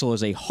Hacksaw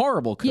is a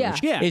horrible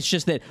coach. Yeah. It's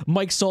just that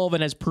Mike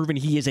Sullivan has proven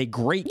he is a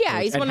great coach. Yeah,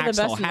 he's and one of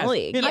the Hacksaw best in the hasn't.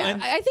 league. You know, Yeah.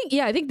 and-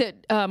 I think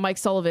that Mike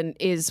Sullivan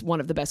is one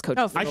of the best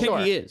coaches. Oh, for I think sure.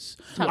 he is.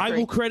 Top I three.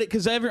 will credit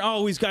because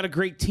he's got a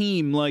great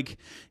team. Like,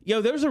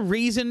 there's a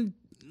reason.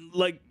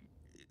 Like,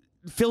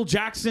 Phil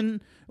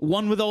Jackson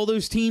won with all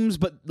those teams,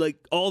 but like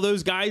all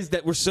those guys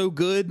that were so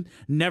good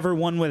never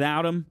won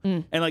without him.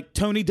 And like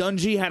Tony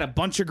Dungy had a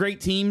bunch of great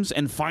teams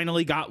and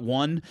finally got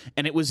one,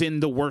 and it was in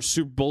the worst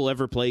Super Bowl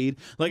ever played.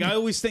 Like I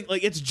always think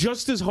like it's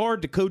just as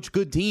hard to coach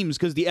good teams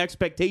because the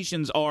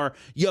expectations are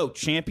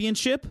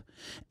championship,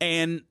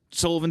 and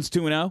Sullivan's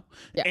 2-0.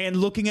 Yeah. And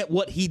looking at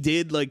what he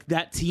did, like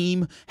that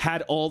team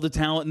had all the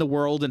talent in the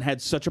world and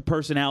had such a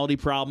personality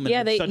problem. And Yeah,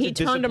 had such he a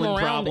turned them discipline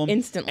around problem.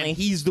 instantly. And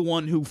he's the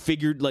one who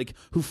figured, like,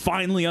 who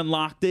finally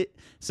unlocked it.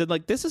 Said,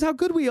 like, this is how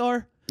good we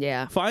are.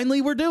 Yeah.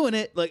 Finally, we're doing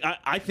it. Like,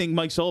 I think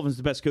Mike Sullivan's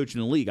the best coach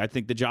in the league. I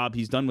think the job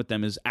he's done with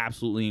them is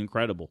absolutely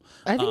incredible.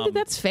 I think that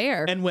that's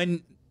fair. And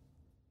when,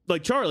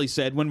 like Charlie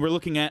said, when we're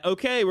looking at,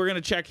 okay, we're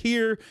going to check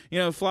here,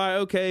 fly,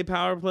 okay,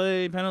 power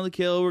play, penalty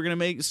kill, we're going to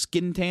make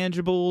skin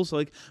tangibles,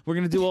 like, we're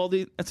going to do all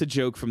the, that's a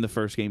joke from the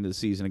first game of the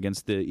season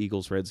against the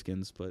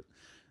Eagles-Redskins, but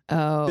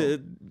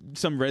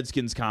some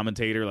Redskins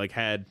commentator, like,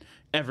 had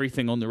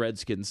everything on the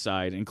Redskins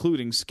side,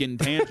 including skin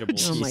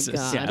tangibles. Oh, my Jesus.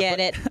 God. Yeah, Get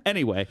but it.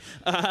 Anyway,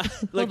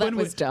 like that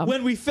was dumb.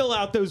 when we fill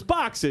out those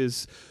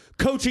boxes,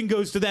 coaching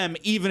goes to them,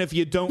 even if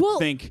you don't Well-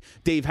 think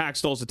Dave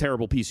Hackstall's a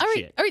terrible piece of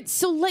shit. All right.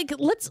 So, like,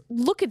 let's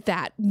look at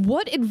that.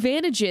 What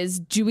advantages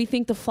do we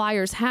think the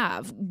Flyers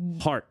have?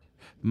 Heart.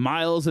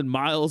 Miles and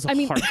miles of I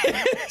mean, heart.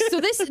 so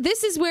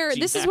this is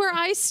where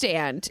I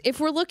stand. If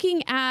we're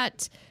looking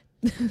at,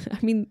 I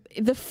mean,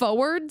 the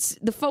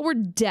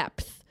forward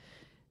depth,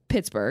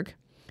 Pittsburgh,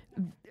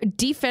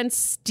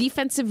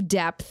 defensive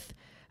depth.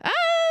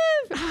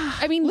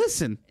 I mean,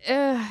 Listen,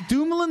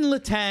 Dumoulin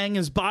Letang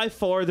is by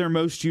far their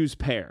most used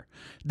pair.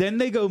 Then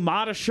they go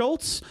Mata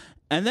Schultz,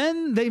 and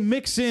then they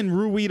mix in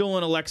Ruedel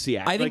and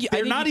Alexiak. I think- Like, I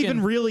they're think not you even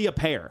can- really a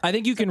pair. I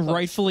think you can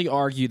rightfully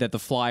argue that the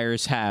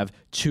Flyers have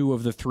 2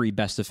 of the 3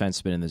 best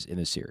defensemen in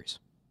this series.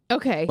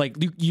 okay. Like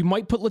you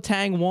might put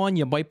Letang 1,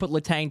 you might put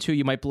Letang 2,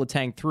 you might put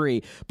Letang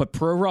 3, but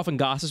Provorov and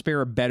Gostisbehere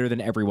are better than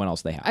everyone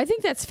else they have. I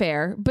think that's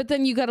fair, but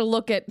then you got to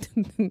look at.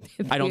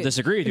 I don't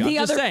disagree with you. The I'm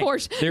just other saying,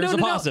 force. there's a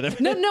positive.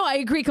 No, I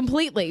agree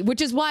completely.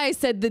 Which is why I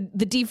said the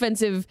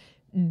defensive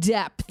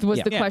depth was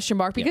Yeah. the Yeah. question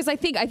mark, because I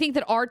think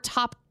that our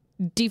top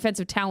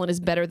defensive talent is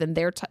better than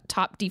their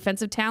top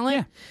defensive talent.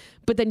 Yeah.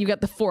 But then you got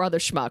the 4 other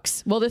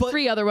schmucks. Well, the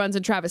 3 other ones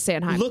and Travis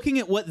Sanheim. Looking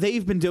at what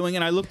they've been doing,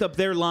 and I looked up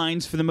their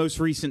lines for the most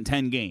recent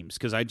 10 games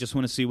because I just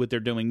want to see what they're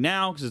doing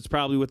now because it's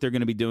probably what they're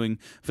going to be doing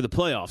for the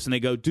playoffs. And they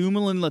go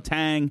Dumoulin,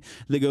 Letang,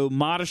 they go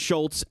Mata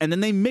Schultz, and then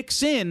they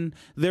mix in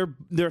their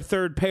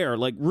third pair.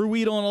 Like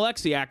Ruedel and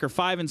Alexiak are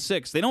 5 and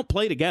 6. They don't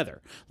play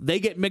together. They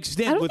get mixed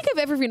in I don't with. think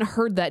I've ever even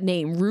heard that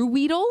name.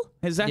 Ruedel?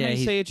 Is that how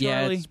you say it,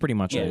 Charlie? Yeah, it's pretty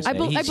much what Yeah. it is.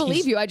 I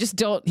believe you. I just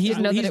don't. He's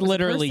didn't know that it was a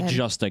literally person.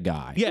 just a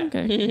guy. Yeah,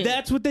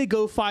 that's what they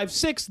go 5-6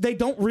 5-6, they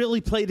don't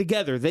really play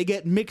together. They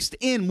get mixed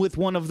in with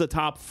one of the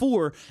top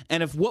 4.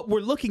 And if what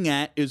we're looking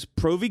at is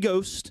Pro V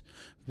Ghost,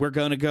 we're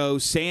going to go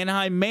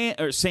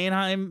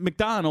Sanheim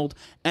McDonald,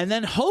 and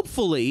then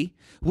hopefully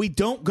we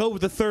don't go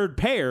with the third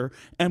pair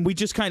and we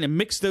just kind of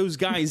mix those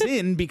guys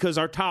in because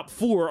our top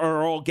 4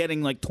 are all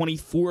getting like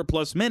 24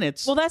 plus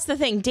minutes. Well, that's the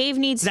thing. Dave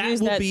needs to use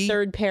that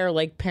third pair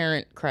like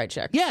parent cry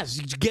check. Yes,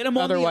 you get them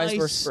on Otherwise, the ice.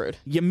 we're screwed.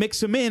 You mix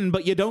them in,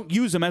 but you don't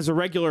use them as a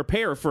regular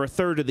pair for a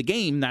third of the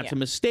game. That's a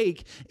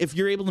mistake. If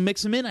you're able to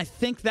mix them in, I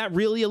think that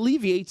really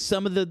alleviates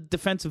some of the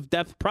defensive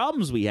depth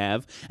problems we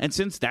have. And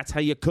since that's how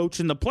you coach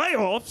in the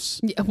playoffs,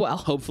 Yeah, well,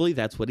 hopefully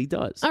that's what he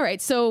does. all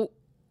right. So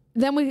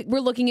then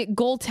we're looking at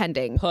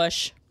goaltending.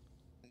 Push.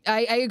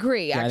 I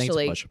agree, Yeah, I think it's a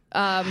actually. push.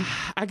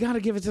 I got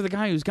to give it to the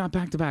guy who's got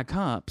back-to-back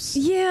cups.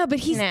 Yeah, but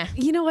he's, Nah.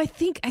 I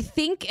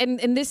think,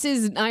 and this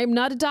is, I'm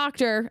not a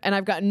doctor and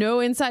I've got no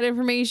inside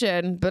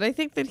information, but I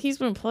think that he's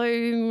been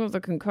playing with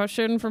a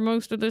concussion for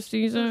most of the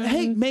season.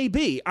 Hey,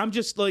 maybe. I'm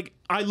just like,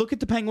 I look at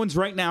the Penguins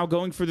right now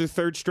going for their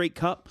 3rd straight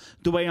cup,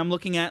 the way I'm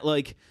looking at,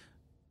 like,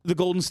 the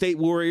Golden State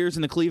Warriors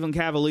and the Cleveland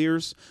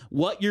Cavaliers.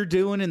 What you're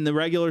doing in the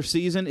regular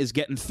season is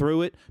getting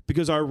through it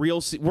because our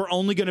we're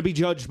only going to be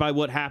judged by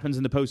what happens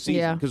in the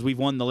postseason because we've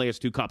won the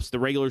last 2 cups. The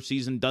regular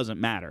season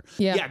doesn't matter.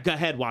 Yeah. Go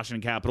ahead,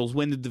 Washington Capitals.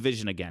 Win the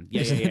division again.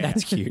 Yeah.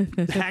 That's cute.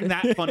 Hang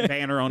that fun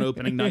banner on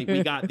opening night.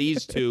 We got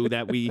these 2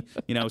 that we,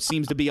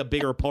 seems to be a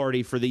bigger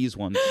party for these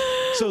ones.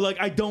 So, like,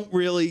 I don't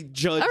really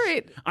judge. All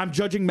right. I'm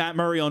judging Matt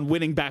Murray on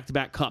winning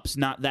back-to-back cups,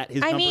 not that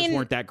his numbers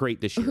weren't that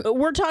great this year.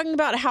 We're talking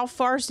about how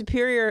far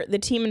superior the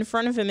team in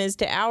front of him is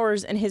to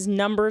ours, and his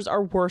numbers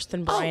are worse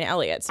than Brian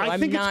Elliott. So I I'm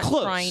think not it's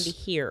close. trying to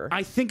hear.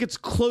 I think it's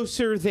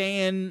closer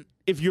than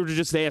if you were to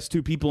just ask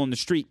 2 people on the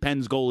street,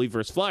 Penn's goalie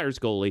versus Flyers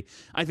goalie.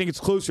 I think it's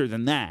closer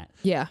than that.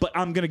 Yeah. But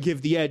I'm going to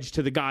give the edge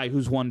to the guy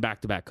who's won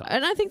back-to-back cups.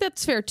 And I think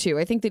that's fair too.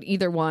 I think that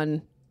either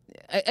one,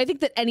 I think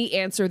that any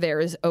answer there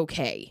is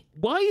okay.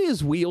 Why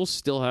is Wheels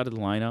still out of the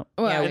lineup?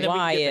 Well, Yeah, and then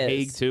why we can get the is?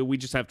 Hague too. We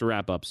just have to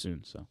wrap up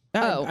soon. So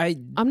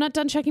I'm not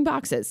done checking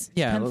boxes.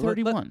 Yeah,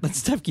 10:31.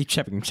 Let's keep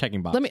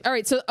checking box. All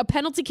right, so a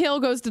penalty kill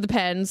goes to the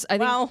Pens. I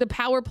think Well- the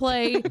power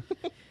play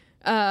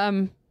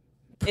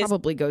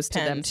probably goes to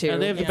them Pens. too.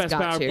 they have the It's best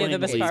got power to. play Yeah, in the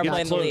the best league. power It's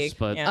play in the close, league.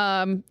 but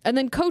Yeah. And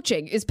then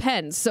coaching is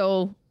Pens.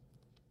 So,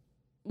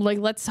 like,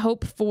 let's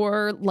hope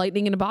for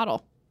lightning in a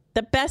bottle.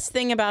 The best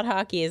thing about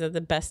hockey is that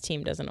the best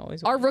team doesn't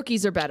always win. Our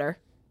rookies are better.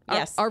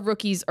 Yes. Our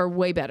rookies are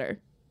way better.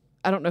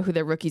 I don't know who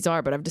their rookies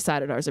are, but I've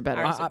decided ours are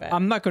better.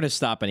 I'm not going to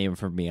stop anyone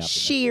from being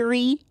optimistic.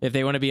 Cheery. If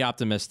they want to be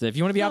optimistic, if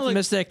you want to be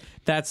optimistic,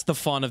 that's the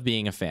fun of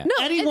being a fan.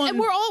 No, and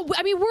we're all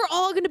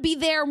going to be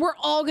there, and we're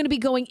all going to be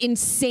going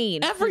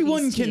insane. for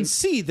everyone these can teams.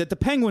 see that the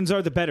Penguins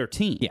are the better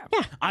team. Yeah.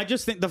 I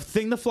just think the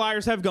thing the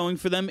Flyers have going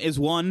for them is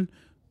one,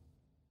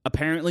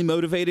 apparently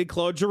motivated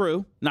Claude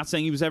Giroux. Not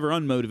saying he was ever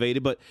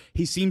unmotivated, but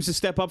he seems to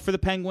step up for the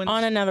Penguins.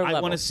 On another I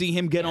level. want to see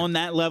him get on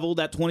that level,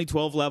 that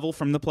 2012 level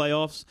from the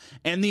playoffs.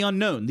 And the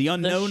unknown. The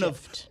unknown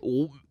of shift.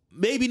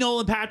 maybe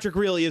Nolan Patrick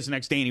really is the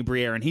next Danny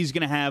Briere, and he's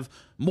going to have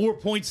more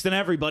points than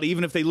everybody,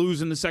 even if they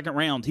lose in the second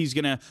round. He's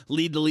going to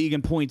lead the league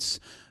in points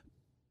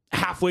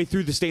halfway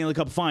through the Stanley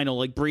Cup final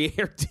like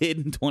Briere did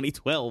in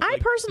 2012. I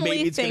personally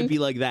maybe it's going to think- be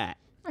like that.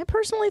 I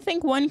personally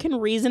think one can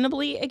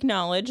reasonably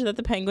acknowledge that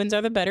the Penguins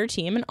are the better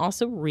team and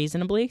also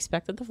reasonably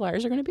expect that the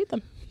Flyers are going to beat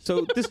them.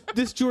 So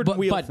this Jordan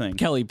Wheel But thing.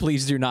 Kelly,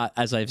 please do not,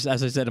 as I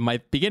said in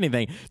my beginning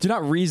thing, do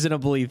not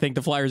reasonably think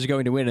the Flyers are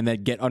going to win and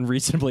then get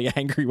unreasonably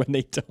angry when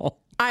they don't.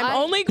 I'm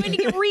only going to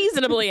get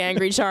reasonably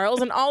angry,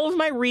 Charles, and all of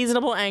my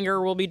reasonable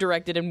anger will be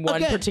directed in one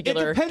Again,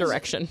 particular it depends-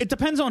 direction. It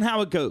depends on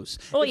how it goes.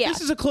 Well, if yeah.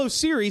 this is a close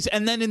series,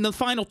 and then in the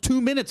final 2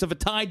 minutes of a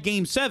tied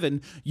Game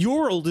 7,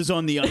 Yorld is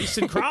on the ice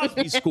and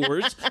Crosby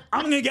scores,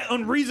 I'm going to get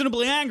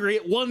unreasonably angry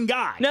at one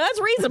guy. No,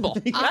 that's reasonable.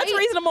 That's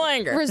reasonable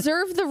anger.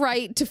 Reserve the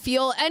right to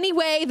feel any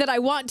way that I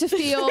want to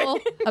feel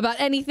about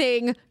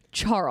anything,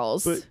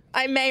 Charles.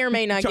 I may or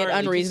may not Charlie, get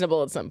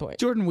unreasonable at some point.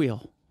 Jordan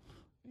Wheel.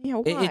 Yeah,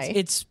 why?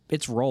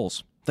 It's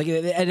roles. Like,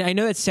 and I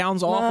know it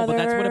sounds awful, but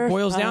that's what it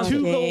boils down to.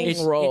 Motherfucking It's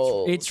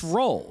roles. It's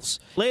roles.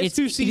 Last It's-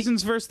 2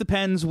 seasons versus the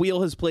Pens,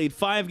 Wheel has played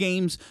 5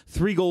 games,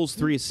 3 goals,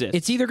 3 assists.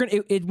 It's either going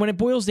to, when it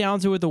boils down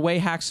to it, the way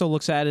Haxel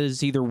looks at it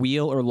is either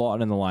Wheel or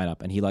Lawton in the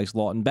lineup, and he likes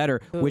Lawton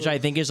better, which I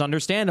think is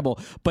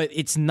understandable, but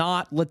it's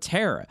not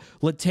Laterra.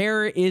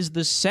 Laterra is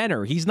the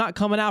center. He's not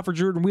coming out for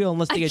Jordan Wheel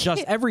unless they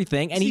adjust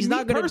everything, and See, he's me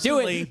not going to do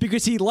personally- it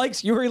because he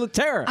likes Yuri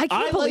Laterra. I can't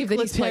I believe like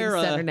that he's playing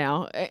Laterra. center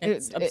now.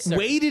 It's absurd.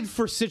 waited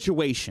for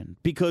situation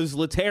because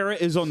Laterra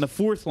is on the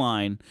 4th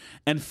line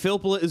and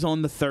Filppula is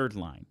on the 3rd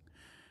line.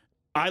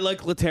 I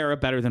like Laterra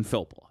better than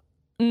Filppula.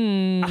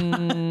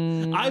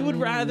 I would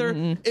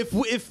rather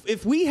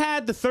if we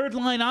had the 3rd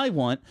line I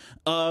want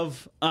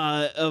of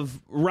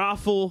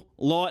Raffle,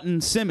 Lawton,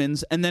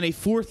 Simmons, and then a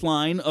 4th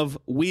line of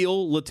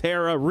Wheel,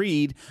 Laterra,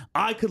 Reed,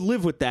 I could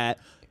live with that.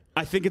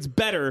 I think it's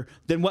better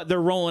than what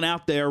they're rolling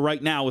out there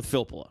right now with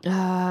Filppula.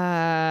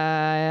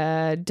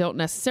 Don't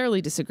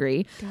necessarily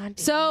disagree.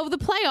 So the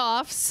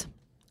playoffs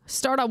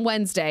start on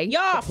Wednesday.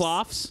 Yoffs.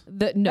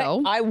 Ploffs.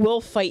 No. I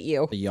will fight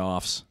you. The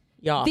Yoffs.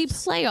 Yoffs. The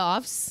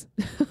playoffs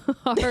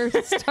are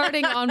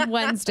starting on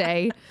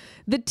Wednesday.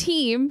 The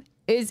team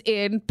is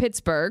in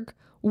Pittsburgh.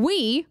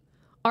 We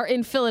are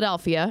in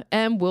Philadelphia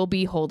and we'll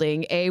be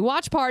holding a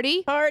watch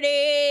party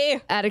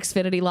at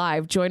Xfinity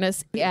Live. Join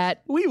us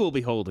at... We will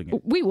be holding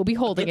it. We will be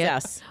holding it.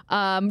 Yes.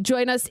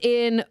 Join us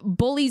in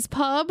Bully's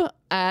Pub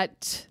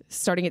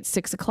starting at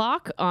 6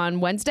 o'clock on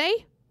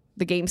Wednesday.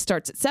 The game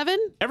starts at 7.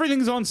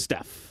 Everything's on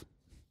Steph.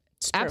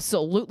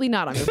 Absolutely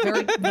not. I'm a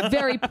very,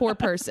 very poor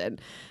person.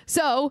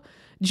 So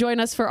join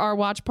us for our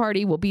watch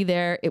party. We'll be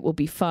there. It will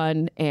be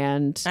fun.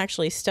 And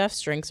Actually,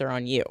 Steph's drinks are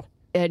on you.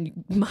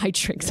 My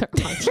drinks are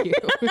on you.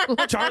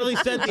 Charlie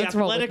said the Let's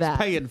roll with Athletics that.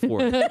 paying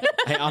for it.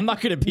 Hey, I'm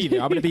not going to be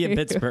there. I'm going to be in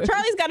Pittsburgh.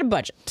 Charlie's got a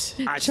budget.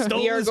 I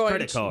stole You're his going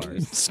credit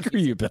card.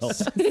 Screw you, Bill.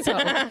 So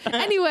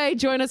anyway,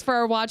 join us for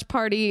our watch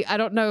party. I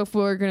don't know if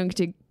we're going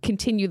to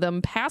continue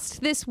them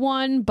past this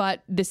one,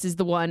 but this is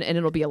the one, and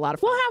it'll be a lot of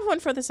fun. We'll have one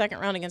for the second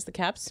round against the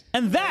Caps.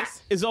 And that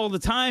is all the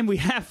time we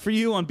have for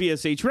you on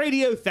BSH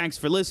Radio. Thanks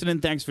for listening.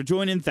 Thanks for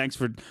joining. Thanks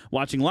for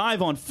watching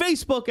live on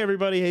Facebook,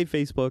 everybody. Hey,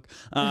 Facebook.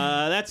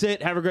 That's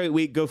it. Have a great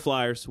week. Go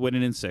Flyers.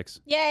 Winning in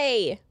 6.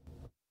 Yay!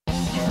 Are you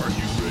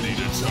ready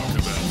to talk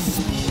about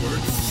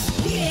sports?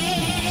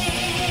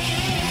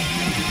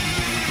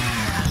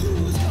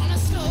 Who's gonna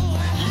score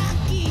a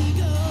hockey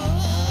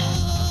goal?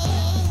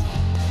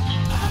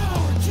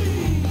 Our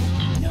team.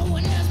 No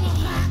one does more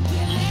hockey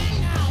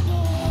than our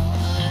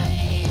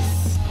boys.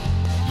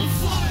 The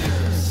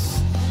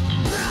Flyers.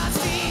 Broad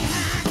Street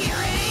Hockey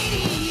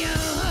Radio.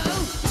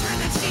 Turn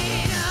that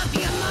shit up,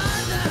 you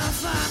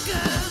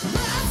motherfucker.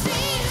 Broad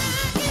Street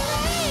Hockey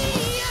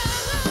Radio.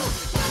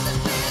 Got the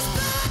best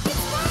fucking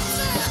sports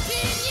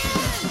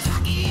opinions.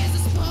 Hockey is a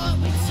sport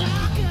we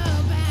talk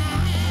about.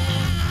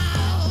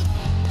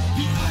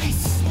 The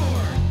ice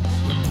sport.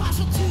 We're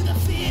partial to the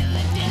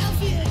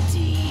Philadelphia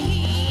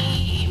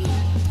team.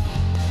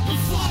 The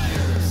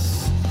Flyers.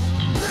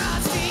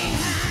 Broad Street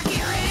Hockey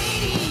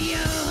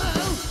Radio.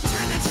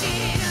 Turn that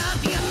shit up,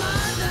 you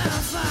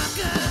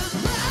motherfucker.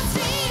 Broad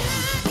Street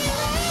Hockey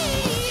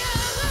Radio.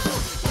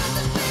 Got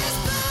the best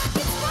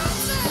fucking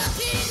sports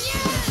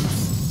opinions.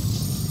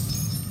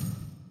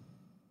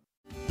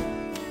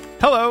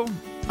 Hello,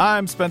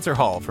 I'm Spencer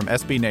Hall from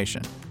SB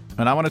Nation,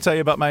 and I want to tell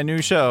you about my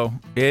new show,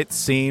 It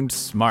Seemed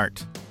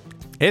Smart.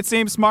 It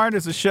Seemed Smart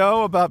is a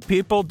show about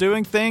people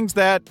doing things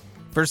that,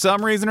 for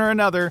some reason or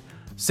another,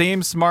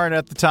 seem smart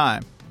at the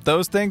time.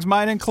 Those things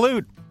might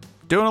include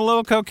doing a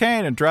little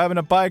cocaine and driving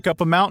a bike up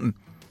a mountain.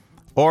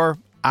 Or,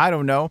 I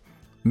don't know,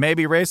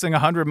 maybe racing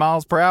 100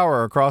 miles per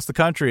hour across the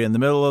country in the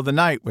middle of the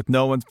night with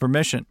no one's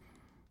permission.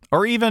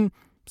 Or even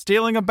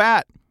stealing a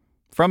bat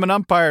from an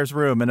umpire's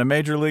room in a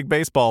Major League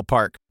Baseball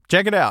park.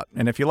 Check it out,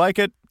 and if you like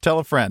it, tell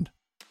a friend.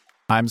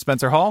 I'm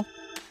Spencer Hall.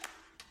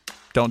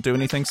 Don't do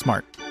anything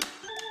smart.